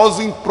are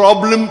causing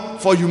problem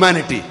for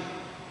humanity.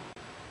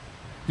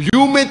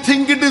 You may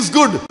think it is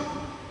good.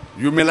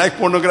 You may like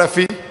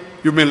pornography,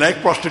 you may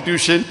like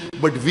prostitution,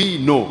 but we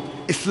know,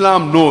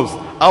 Islam knows,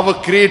 our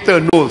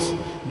Creator knows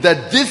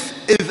that this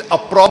is a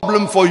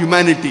problem for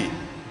humanity.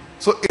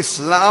 So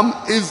Islam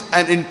is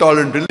an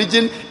intolerant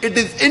religion. It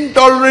is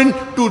intolerant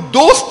to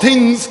those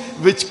things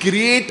which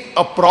create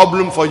a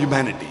problem for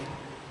humanity.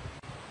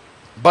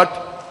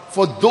 But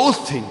for those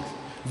things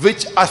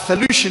which are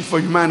solution for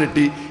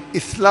humanity,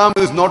 Islam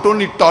is not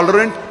only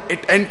tolerant,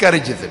 it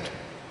encourages it.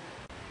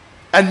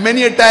 And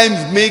many a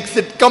times makes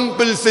it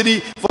compulsory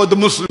for the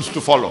Muslims to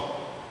follow.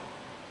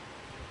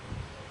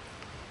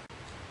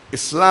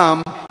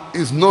 Islam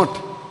is not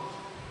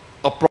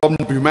a problem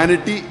to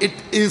humanity, it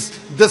is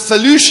the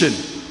solution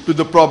to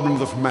the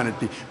problems of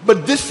humanity.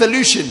 But this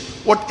solution,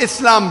 what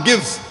Islam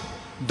gives,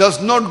 does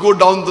not go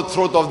down the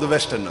throat of the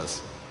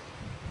Westerners.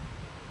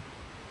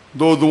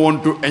 Those who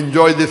want to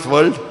enjoy this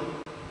world,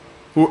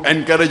 who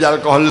encourage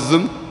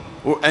alcoholism,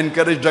 who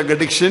encourage drug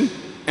addiction,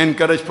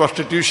 encourage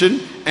prostitution,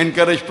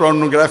 encourage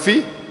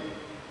pornography,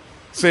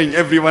 saying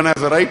everyone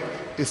has a right.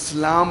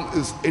 Islam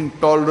is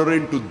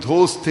intolerant to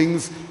those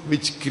things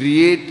which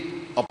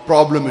create a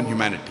problem in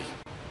humanity.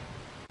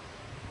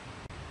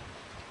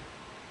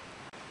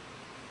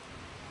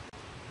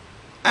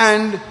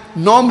 And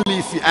normally,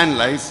 if we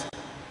analyze,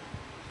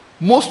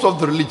 most of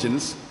the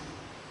religions,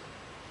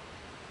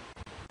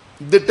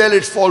 they tell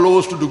its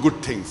followers to do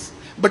good things.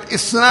 But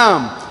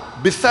Islam,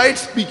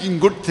 besides speaking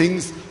good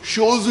things,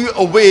 shows you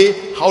a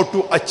way how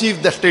to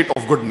achieve the state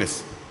of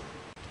goodness.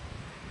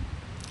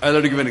 I'll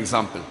let you give an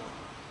example.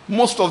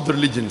 Most of the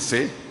religions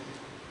say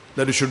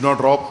that you should not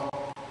rob.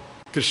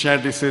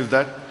 Christianity says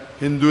that.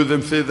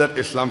 Hinduism says that.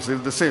 Islam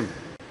says the same.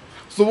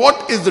 So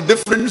what is the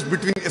difference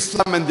between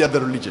Islam and the other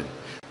religion?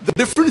 The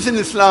difference in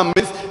Islam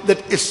is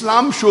that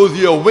Islam shows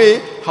you a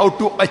way how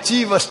to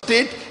achieve a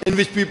state in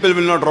which people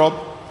will not rob.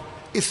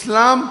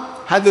 Islam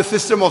has a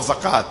system of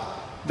zakat.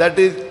 That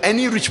is,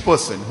 any rich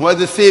person who has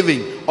a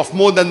saving of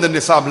more than the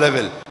nisab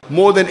level,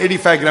 more than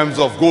 85 grams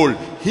of gold,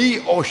 he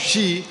or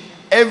she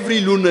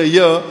every lunar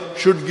year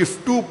should give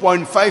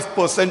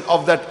 2.5%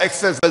 of that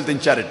excess wealth in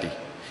charity.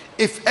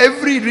 If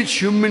every rich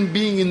human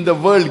being in the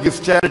world gives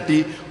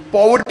charity,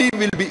 poverty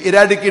will be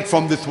eradicated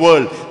from this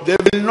world. There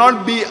will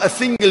not be a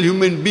single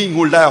human being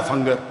who will die of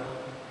hunger.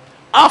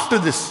 After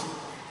this,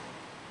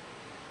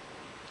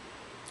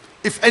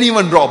 if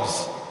anyone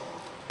robs,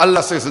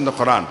 Allah says in the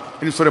Quran,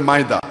 in Surah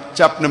Ma'idah,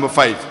 chapter number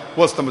 5,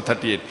 verse number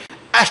 38,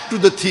 as to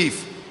the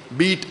thief,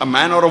 be it a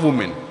man or a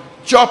woman,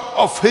 chop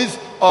off his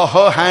or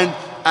her hand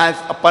as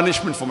a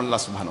punishment from Allah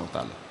subhanahu wa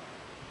ta'ala.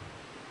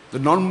 The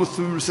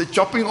non-Muslim will say,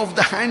 chopping off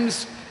the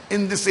hands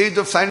in this age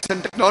of science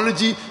and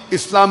technology,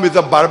 Islam is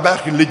a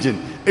barbaric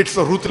religion. It's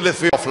a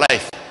ruthless way of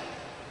life.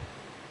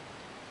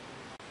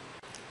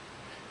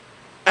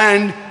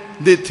 And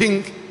they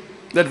think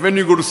that when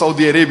you go to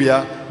Saudi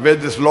Arabia, where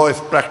this law is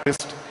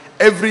practiced,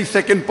 every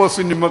second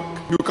person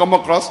you come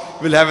across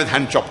will have his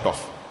hand chopped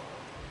off.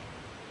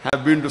 I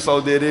have been to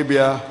Saudi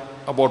Arabia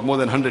about more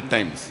than 100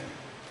 times.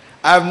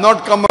 I have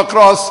not come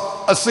across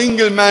a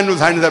single man whose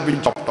hands have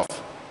been chopped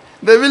off.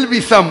 There will be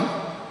some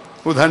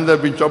whose hands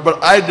have been chopped,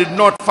 but I did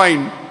not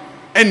find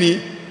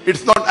any.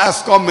 It's not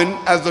as common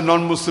as the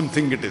non-Muslim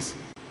think it is.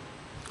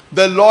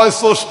 The law is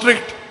so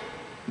strict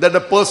that a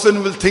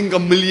person will think a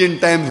million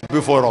times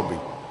before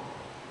robbing.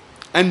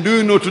 And do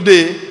you know,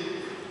 today,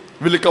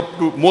 we look up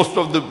to, most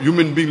of the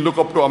human beings look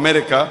up to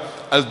America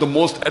as the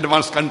most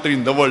advanced country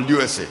in the world,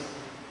 USA.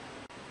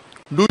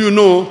 Do you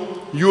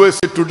know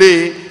USA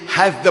today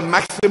has the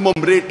maximum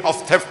rate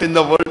of theft in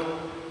the world?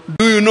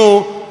 Do you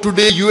know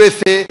today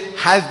USA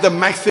has the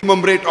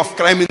maximum rate of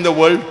crime in the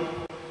world?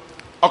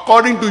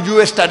 According to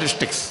US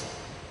statistics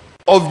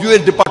of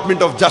US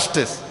Department of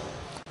Justice,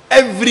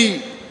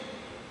 every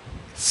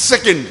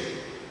second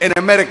in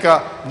America,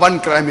 one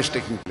crime is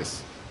taking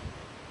place.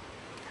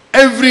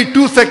 Every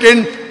 2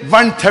 seconds,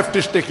 one theft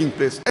is taking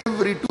place.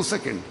 Every 2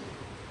 seconds.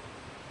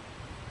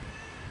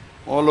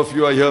 All of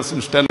you are here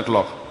since 10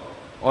 o'clock.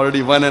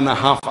 Already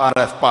 1.5 hours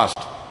has passed.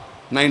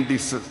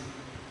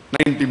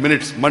 90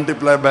 minutes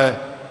multiplied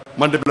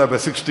by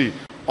 60.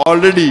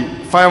 Already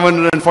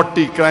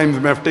 540 crimes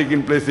may have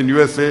taken place in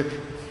USA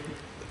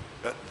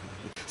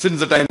since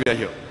the time we are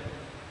here.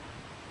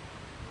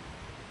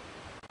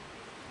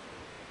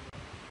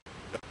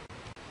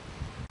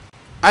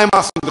 I am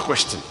asking the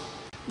question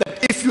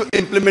that if you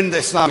implement the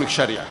Islamic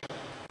Sharia,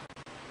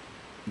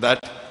 that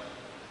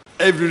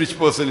every rich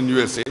person in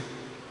USA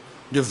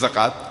gives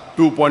zakat,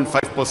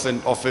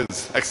 2.5% of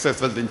his excess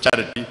wealth in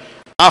charity.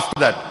 After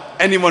that,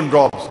 anyone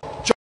robs,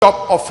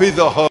 chop off his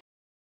or her.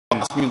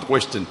 I'm asking the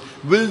question,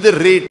 will the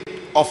rate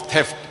of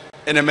theft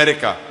in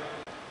America,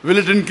 will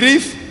it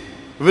increase?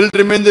 Will it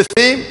remain the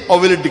same or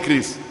will it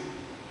decrease?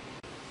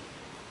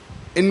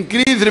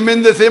 Increase,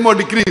 remain the same or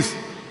decrease?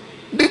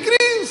 Decrease.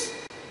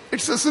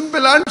 It's a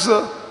simple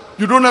answer.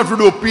 You don't have to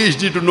do a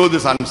PhD to know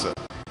this answer.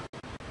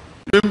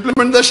 You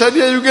implement the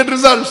Sharia, you get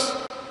results.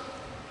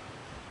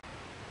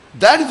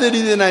 That is the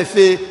reason I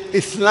say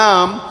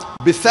Islam,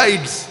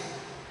 besides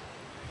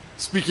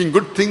speaking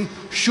good things,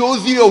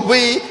 shows you a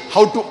way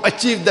how to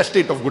achieve that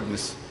state of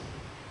goodness.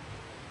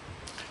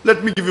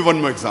 Let me give you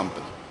one more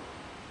example.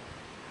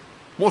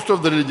 Most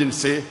of the religions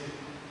say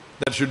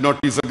that you should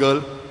not tease a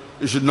girl,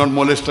 you should not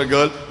molest a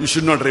girl, you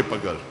should not rape a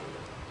girl.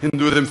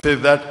 Hinduism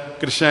says that,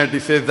 Christianity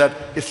says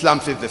that,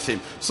 Islam says the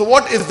same. So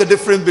what is the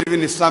difference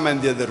between Islam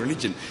and the other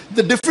religion?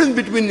 The difference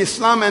between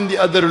Islam and the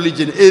other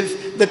religion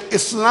is that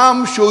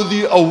Islam shows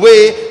you a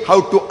way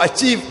how to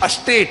achieve a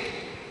state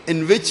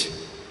in which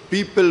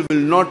people will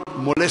not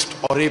molest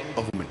or rape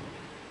a woman.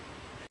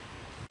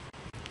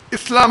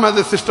 Islam has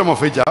a system of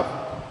hijab.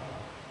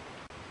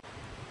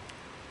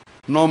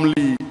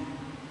 Normally,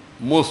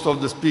 most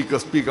of the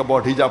speakers speak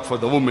about hijab for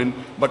the woman,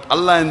 but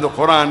Allah in the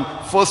Quran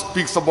first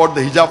speaks about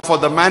the hijab for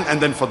the man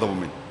and then for the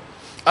woman.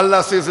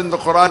 Allah says in the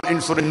Quran in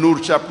Surah Nur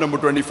chapter number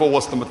 24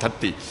 verse number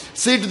 30,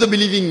 say to the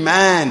believing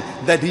man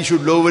that he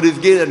should lower his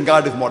gaze and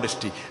guard his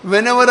modesty.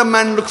 Whenever a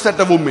man looks at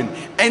a woman,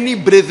 any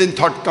brazen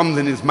thought comes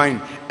in his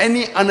mind,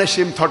 any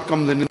unashamed thought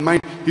comes in his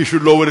mind, he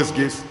should lower his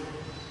gaze.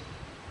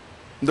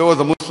 There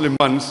was a Muslim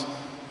once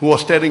who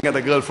was staring at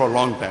a girl for a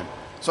long time.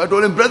 So I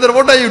told him, brother,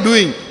 what are you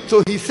doing?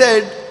 So he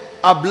said,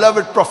 our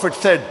beloved Prophet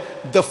said,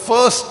 the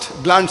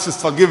first glance is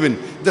forgiven,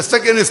 the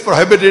second is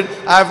prohibited.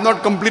 I have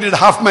not completed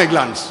half my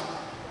glance.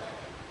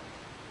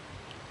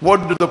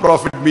 What did the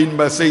Prophet mean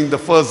by saying the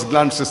first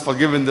glance is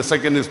forgiven, the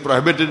second is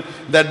prohibited?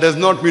 That does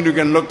not mean you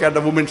can look at a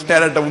woman,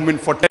 stare at a woman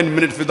for 10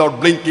 minutes without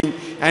blinking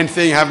and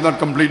saying, I have not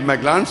completed my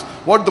glance.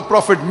 What the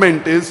Prophet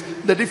meant is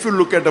that if you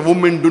look at a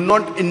woman, do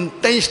not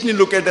intentionally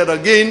look at her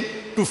again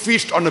to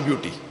feast on her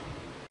beauty.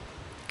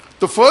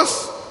 So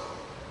first,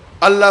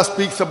 Allah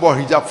speaks about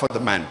hijab for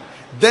the man.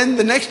 Then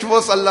the next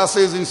verse Allah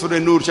says in Surah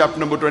Nur chapter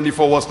number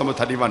 24 verse number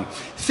 31,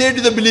 say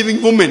to the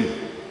believing woman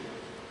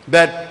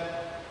that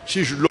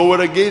she should lower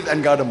her gaze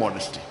and guard her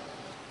modesty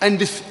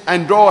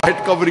and draw a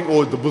head covering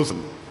over the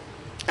bosom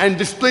and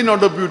display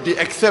not her beauty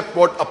except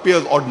what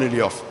appears ordinarily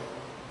of,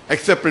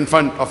 except in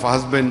front of her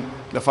husband,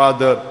 the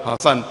father, her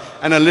son,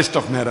 and a list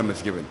of mahram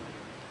is given.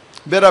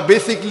 There are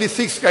basically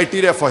 6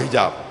 criteria for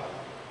hijab.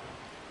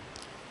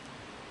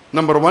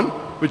 Number 1,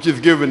 which is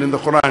given in the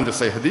Quran and the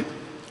Sahih Hadith.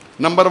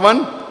 Number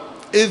 1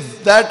 is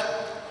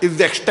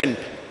the extent.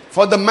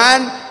 For the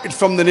man, it's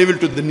from the navel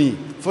to the knee.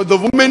 For the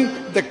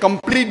woman, the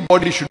complete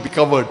body should be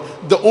covered.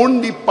 The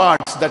only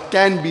parts that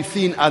can be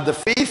seen are the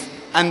face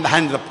and the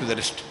hands up to the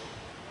wrist.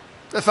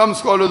 There are some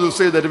scholars who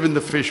say that even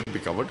the face should be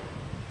covered.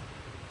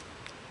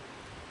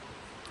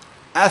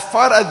 As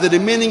far as the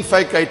remaining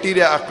 5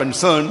 criteria are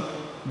concerned,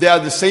 they are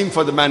the same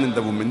for the man and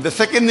the woman. The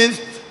second is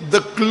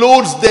the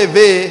clothes they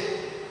wear,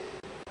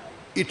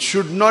 it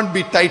should not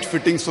be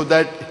tight-fitting so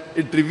that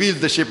it reveals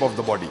the shape of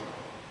the body.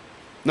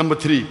 Number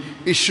 3,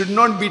 it should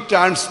not be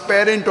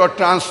transparent or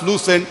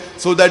translucent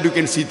so that you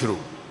can see through.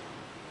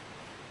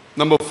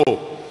 Number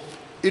 4,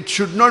 it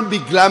should not be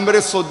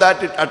glamorous so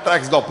that it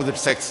attracts the opposite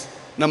sex.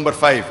 Number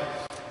 5,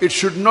 it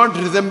should not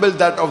resemble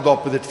that of the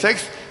opposite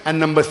sex. And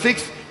number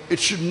 6, it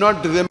should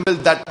not resemble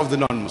that of the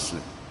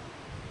non-Muslim.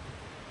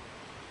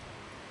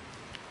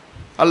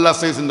 Allah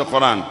says in the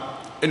Quran,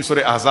 in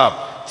Surah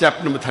Ahzab,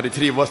 chapter number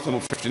 33, verse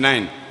number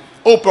 59,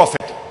 O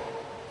Prophet,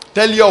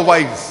 tell your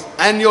wives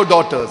and your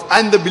daughters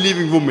and the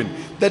believing women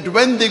that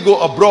when they go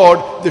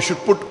abroad, they should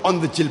put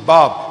on the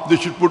jilbab, they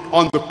should put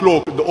on the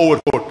cloak, the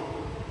overcoat,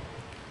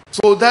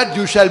 so that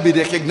you shall be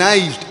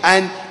recognized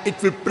and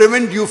it will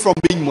prevent you from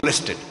being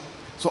molested.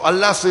 So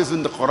Allah says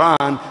in the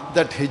Quran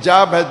that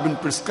hijab has been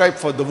prescribed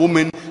for the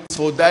women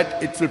so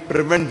that it will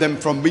prevent them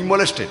from being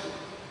molested.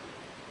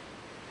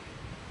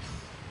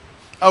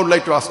 I would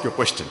like to ask you a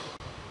question.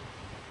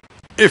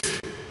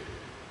 If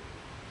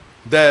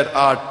there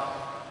are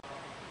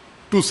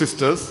 2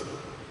 sisters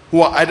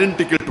who are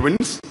identical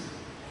twins,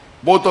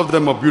 both of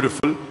them are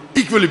beautiful,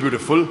 equally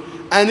beautiful,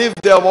 And if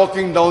they are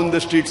walking down the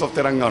streets of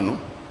Telangana,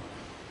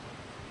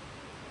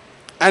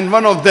 and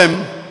one of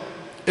them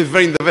is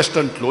wearing the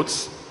Western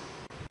clothes,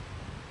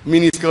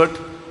 mini skirt,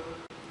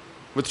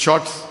 with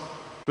shorts,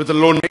 with a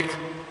low neck,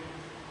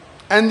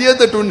 and the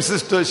other twin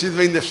sister, she's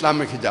wearing the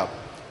Islamic hijab,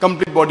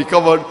 complete body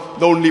covered,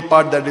 the only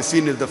part that is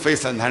seen is the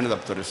face and hands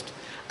up the wrist.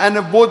 And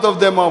if both of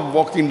them are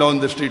walking down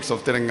the streets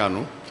of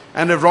Telangana,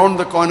 and around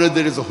the corner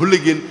there is a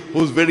hooligan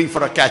who's waiting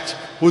for a catch,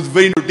 who's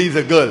waiting to tease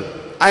a girl,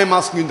 I'm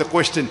asking the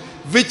question,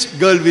 which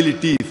girl will he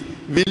tease?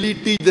 Will he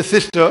tease the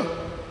sister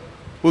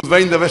who's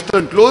wearing the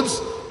Western clothes,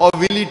 or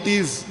will he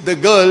tease the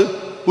girl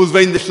who's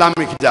wearing the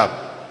Islamic hijab?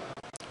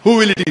 Who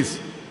will he tease?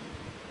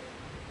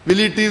 Will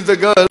he tease the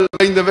girl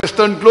wearing the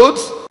Western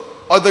clothes,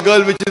 or the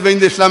girl which is wearing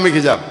the Islamic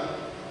hijab?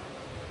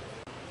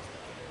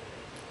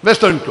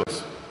 Western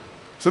clothes.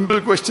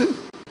 Simple question,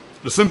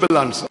 the simple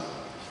answer.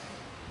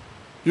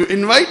 You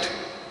invite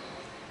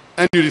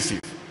and you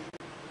receive.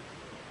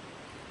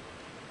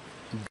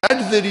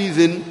 That's the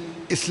reason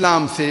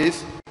Islam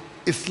says,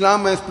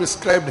 Islam has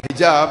prescribed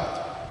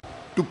hijab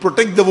to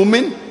protect the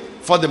woman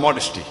for the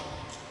modesty.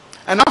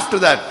 And after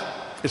that,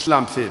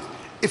 Islam says,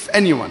 if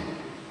anyone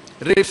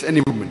rapes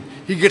any woman,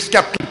 he gets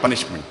capital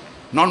punishment.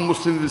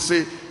 Non-Muslims will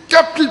say,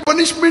 capital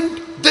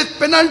punishment, death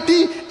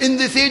penalty in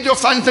this age of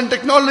science and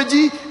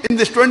technology, in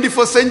this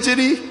 21st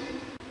century.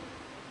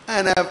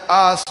 And I have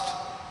asked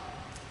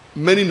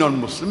many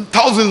non-Muslims,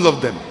 thousands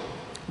of them,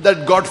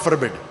 that God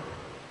forbid,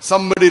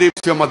 somebody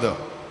rapes your mother,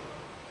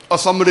 or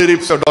somebody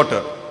rapes your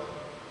daughter,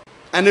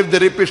 and if the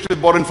rapist is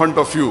born in front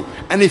of you,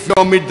 and if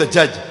you meet the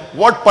judge,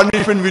 what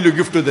punishment will you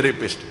give to the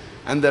rapist?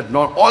 And that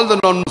all the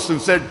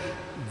non-Muslims said,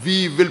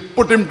 we will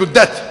put him to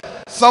death.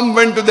 Some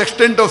went to the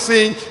extent of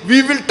saying,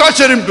 we will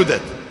torture him to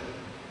death.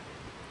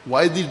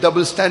 Why these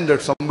double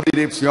standards? Somebody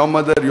rapes your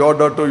mother, your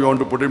daughter, you want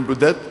to put him to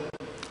death?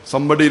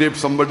 Somebody rapes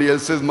somebody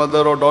else's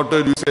mother or daughter,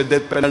 you say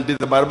death penalty is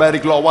a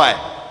barbaric law. Why?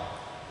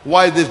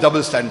 Why these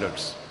double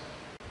standards?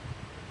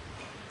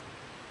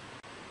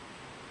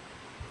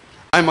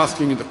 I'm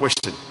asking you the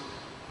question,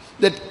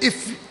 that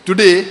if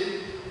today,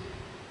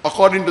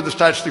 according to the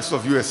statistics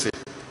of USA,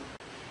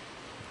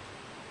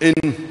 in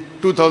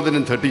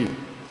 2013,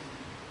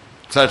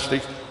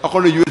 statistics,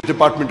 according to US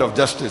Department of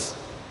Justice,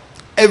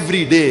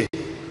 every day,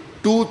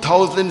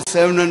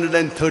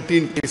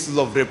 2,713 cases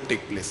of rape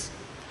take place.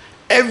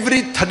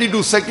 Every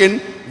 32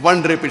 seconds,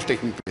 one rape is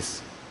taking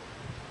place.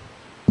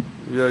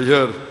 We are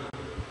here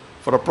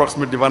for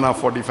approximately 1 hour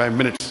 45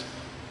 minutes.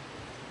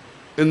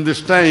 In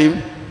this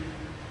time,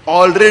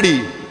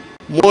 already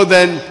more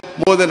than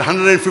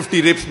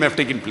 150 rapes may have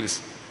taken place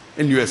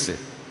in USA.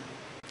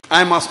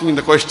 I am asking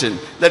the question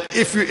that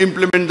if you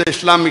implement the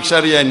Islamic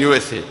Sharia in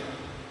USA,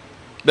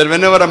 that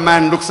whenever a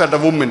man looks at a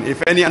woman,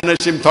 if any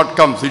unashamed thought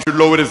comes, he should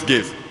lower his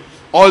gaze.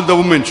 All the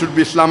women should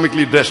be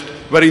Islamically dressed,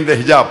 wearing the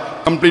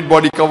hijab, complete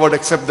body covered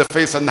except the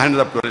face and the hands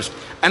up to the wrist.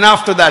 And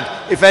after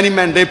that, if any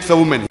man rapes a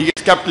woman, he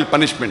gets capital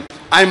punishment.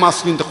 I am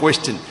asking the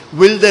question,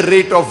 will the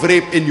rate of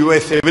rape in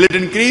USA, will it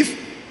increase?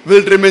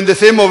 Will it remain the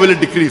same, or will it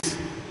decrease?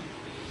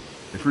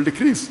 It will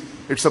decrease.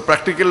 It's a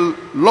practical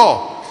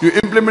law. You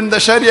implement the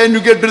Sharia and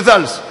you get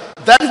results.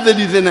 That is the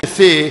reason I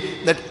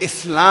say that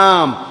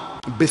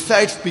Islam,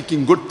 besides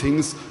speaking good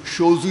things,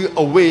 shows you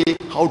a way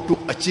how to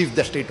achieve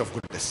the state of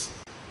goodness.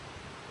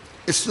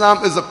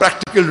 Islam is a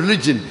practical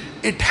religion.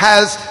 It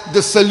has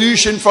the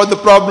solution for the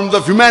problems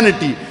of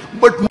humanity.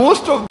 But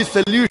most of the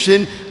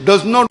solution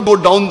does not go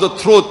down the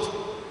throat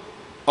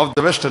of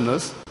the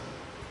Westerners.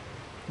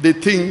 They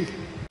think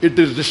it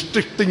is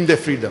restricting their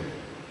freedom.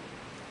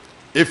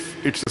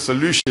 If it's a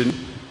solution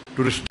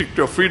to restrict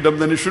your freedom,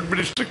 then it should be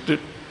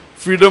restricted.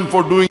 Freedom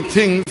for doing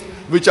things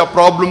which are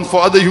problems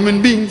for other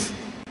human beings.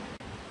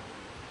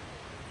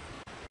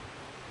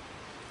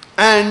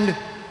 And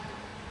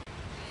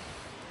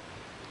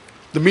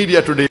the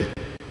media today,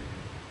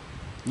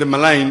 they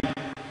malign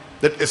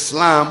that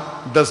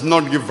Islam does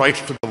not give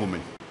rights to the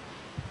woman.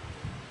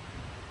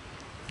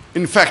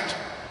 In fact,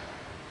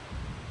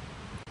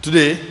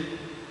 today,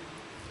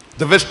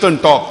 the Western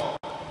talk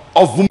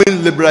of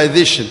women's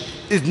liberalization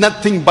is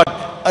nothing but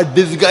a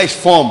disguised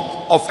form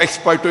of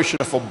exploitation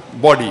of a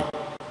body,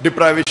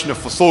 deprivation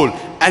of a soul,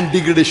 and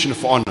degradation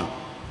of honor.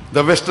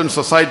 The Western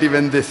society,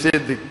 when they say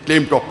they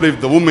claim to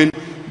uplift the woman,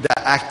 they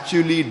are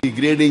actually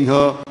degrading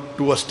her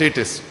to a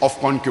status of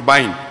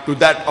concubine, to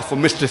that of a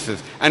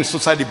mistresses and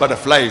society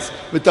butterflies,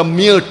 with a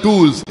mere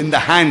tools in the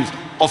hands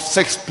of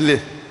sex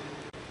play,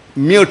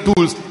 mere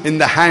tools in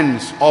the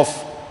hands of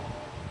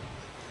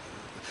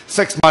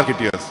sex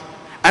marketeers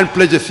and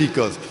pleasure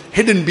seekers,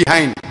 hidden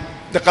behind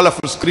the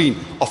colorful screen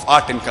of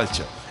art and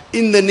culture.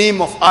 In the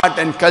name of art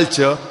and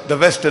culture, the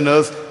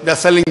Westerners, they are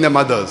selling their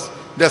mothers,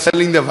 they are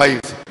selling their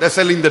wives, they are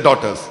selling their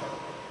daughters.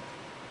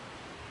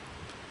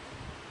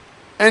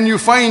 And you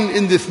find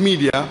in this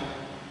media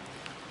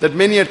that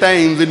many a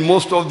times in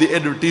most of the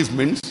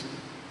advertisements,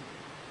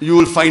 you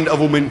will find a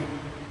woman.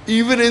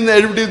 Even in the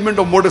advertisement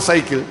of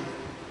motorcycle,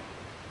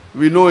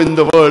 we know in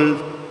the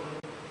world,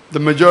 the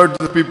majority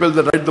of the people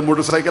that ride the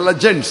motorcycle are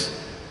gents.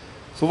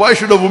 So why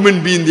should a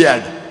woman be in the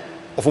ad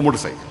of a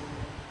motorcycle?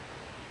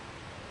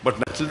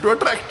 vessel to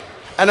attract.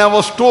 And I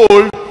was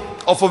told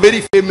of a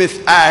very famous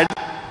ad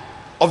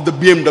of the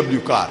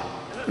BMW car.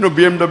 You know,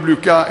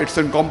 BMW car, it's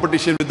in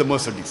competition with the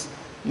Mercedes.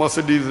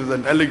 Mercedes is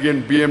an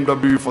elegant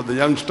BMW for the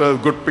youngsters,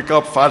 good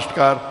pickup, fast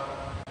car.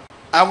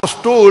 I was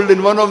told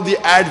in one of the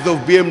ads of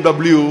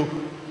BMW,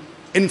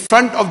 in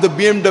front of the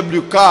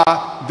BMW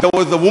car, there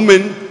was a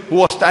woman who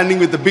was standing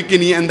with a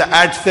bikini, and the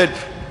ad said,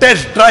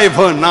 test drive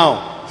her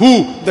now.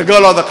 Who? The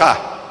girl or the car?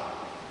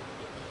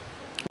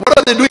 What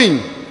are they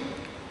doing?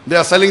 They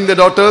are selling their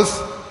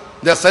daughters,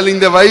 they are selling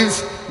their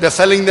wives, they are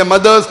selling their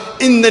mothers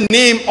in the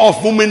name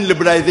of women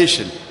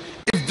liberalization.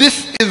 If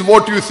this is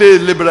what you say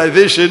is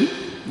liberalization,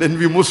 then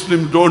we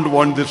Muslims don't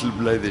want this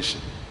liberalization.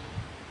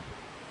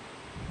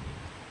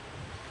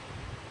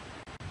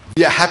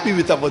 We are happy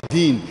with our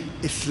deen.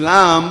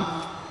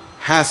 Islam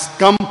has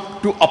come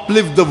to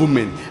uplift the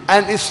women.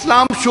 And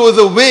Islam shows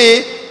a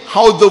way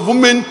how the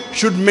woman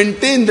should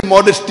maintain the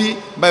modesty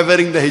by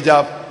wearing the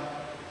hijab.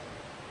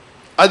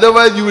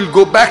 Otherwise, you will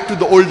go back to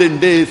the olden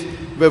days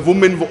where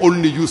women were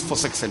only used for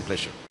sex and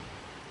pleasure.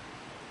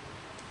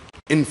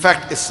 In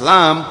fact,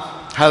 Islam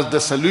has the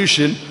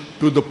solution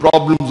to the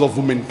problems of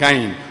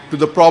womankind, to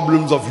the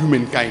problems of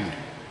humankind.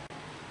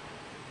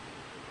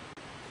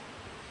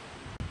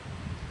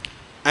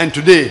 And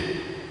today,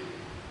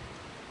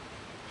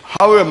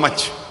 however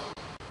much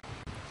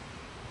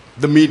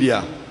the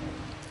media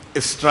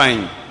is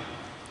trying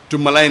to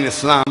malign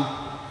Islam,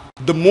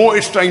 the more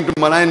it's trying to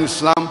malign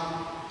Islam,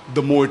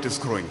 the more it is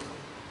growing.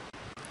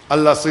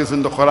 Allah says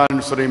in the Quran,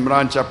 in Surah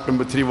Imran, chapter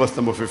number 3, verse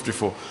number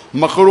 54,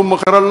 Makaru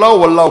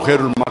makarallahu wallahu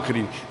khairul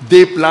makirin.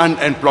 They planned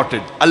and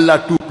plotted.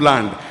 Allah too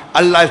planned.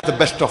 Allah is the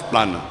best of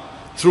planner.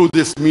 Through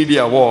this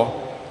media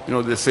war, you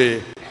know, they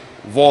say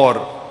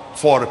war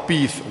for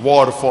peace,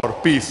 war for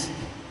peace.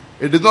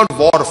 It is not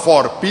war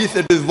for peace,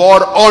 it is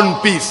war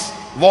on peace,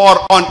 war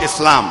on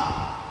Islam.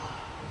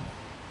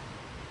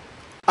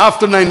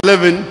 After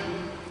 9/11,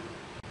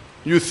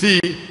 you see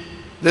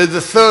there is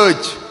a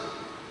surge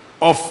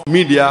of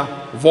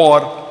media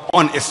war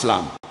on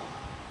Islam.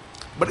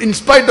 But in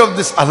spite of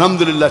this,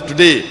 alhamdulillah,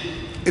 today,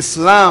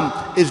 Islam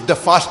is the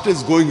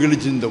fastest growing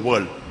religion in the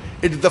world.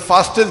 It is the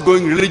fastest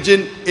growing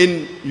religion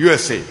in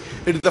USA.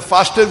 It is the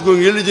fastest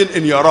growing religion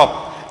in Europe.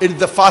 It is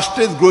the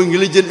fastest growing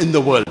religion in the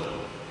world.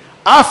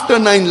 After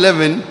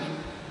 9/11,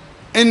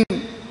 in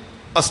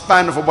a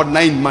span of about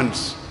 9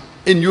 months,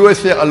 in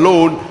USA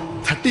alone,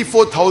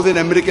 34,000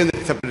 Americans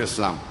accepted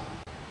Islam.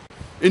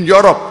 In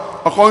Europe,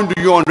 according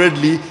to Johan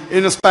Redley,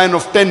 in a span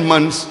of 10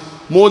 months,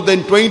 more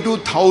than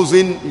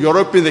 22,000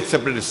 Europeans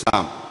accepted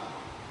Islam.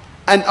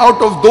 And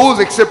out of those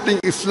accepting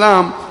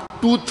Islam,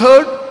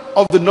 2/3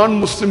 of the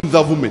non-Muslims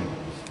are women.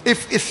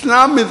 If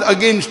Islam is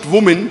against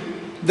women,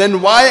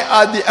 then why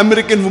are the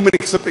American women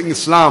accepting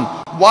Islam?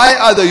 Why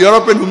are the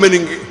European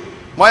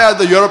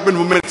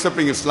women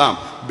accepting Islam?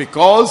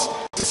 Because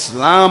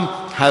Islam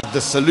has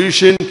the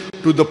solution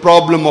to the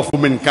problem of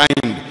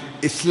womankind.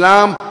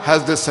 Islam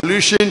has the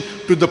solution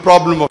to the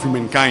problem of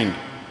humankind.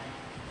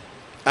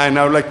 And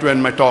I would like to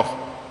end my talk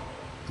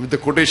with the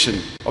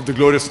quotation of the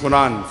glorious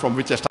Quran from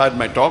which I started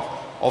my talk,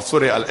 of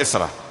Surah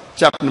Al-Isra,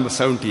 chapter number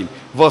 17,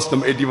 verse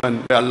number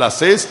 81, where Allah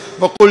says,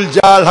 وَقُلْ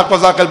جَاءَ الْحَقُّ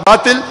وَزَهَقَ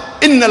الْبَاطِلُ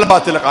إِنَّ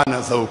الْبَاطِلَ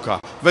كَانَ زَهُوقًا.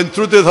 When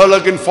truth is heard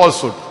against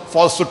falsehood,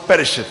 falsehood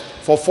perisheth.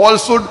 For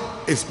falsehood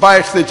is by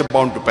its nature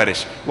bound to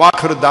perish.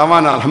 وَآخِرُ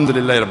دَعْوَانَا الْحَمْدُ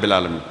لِلَّهِ رَبِّ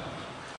الْعَالَمِينَ.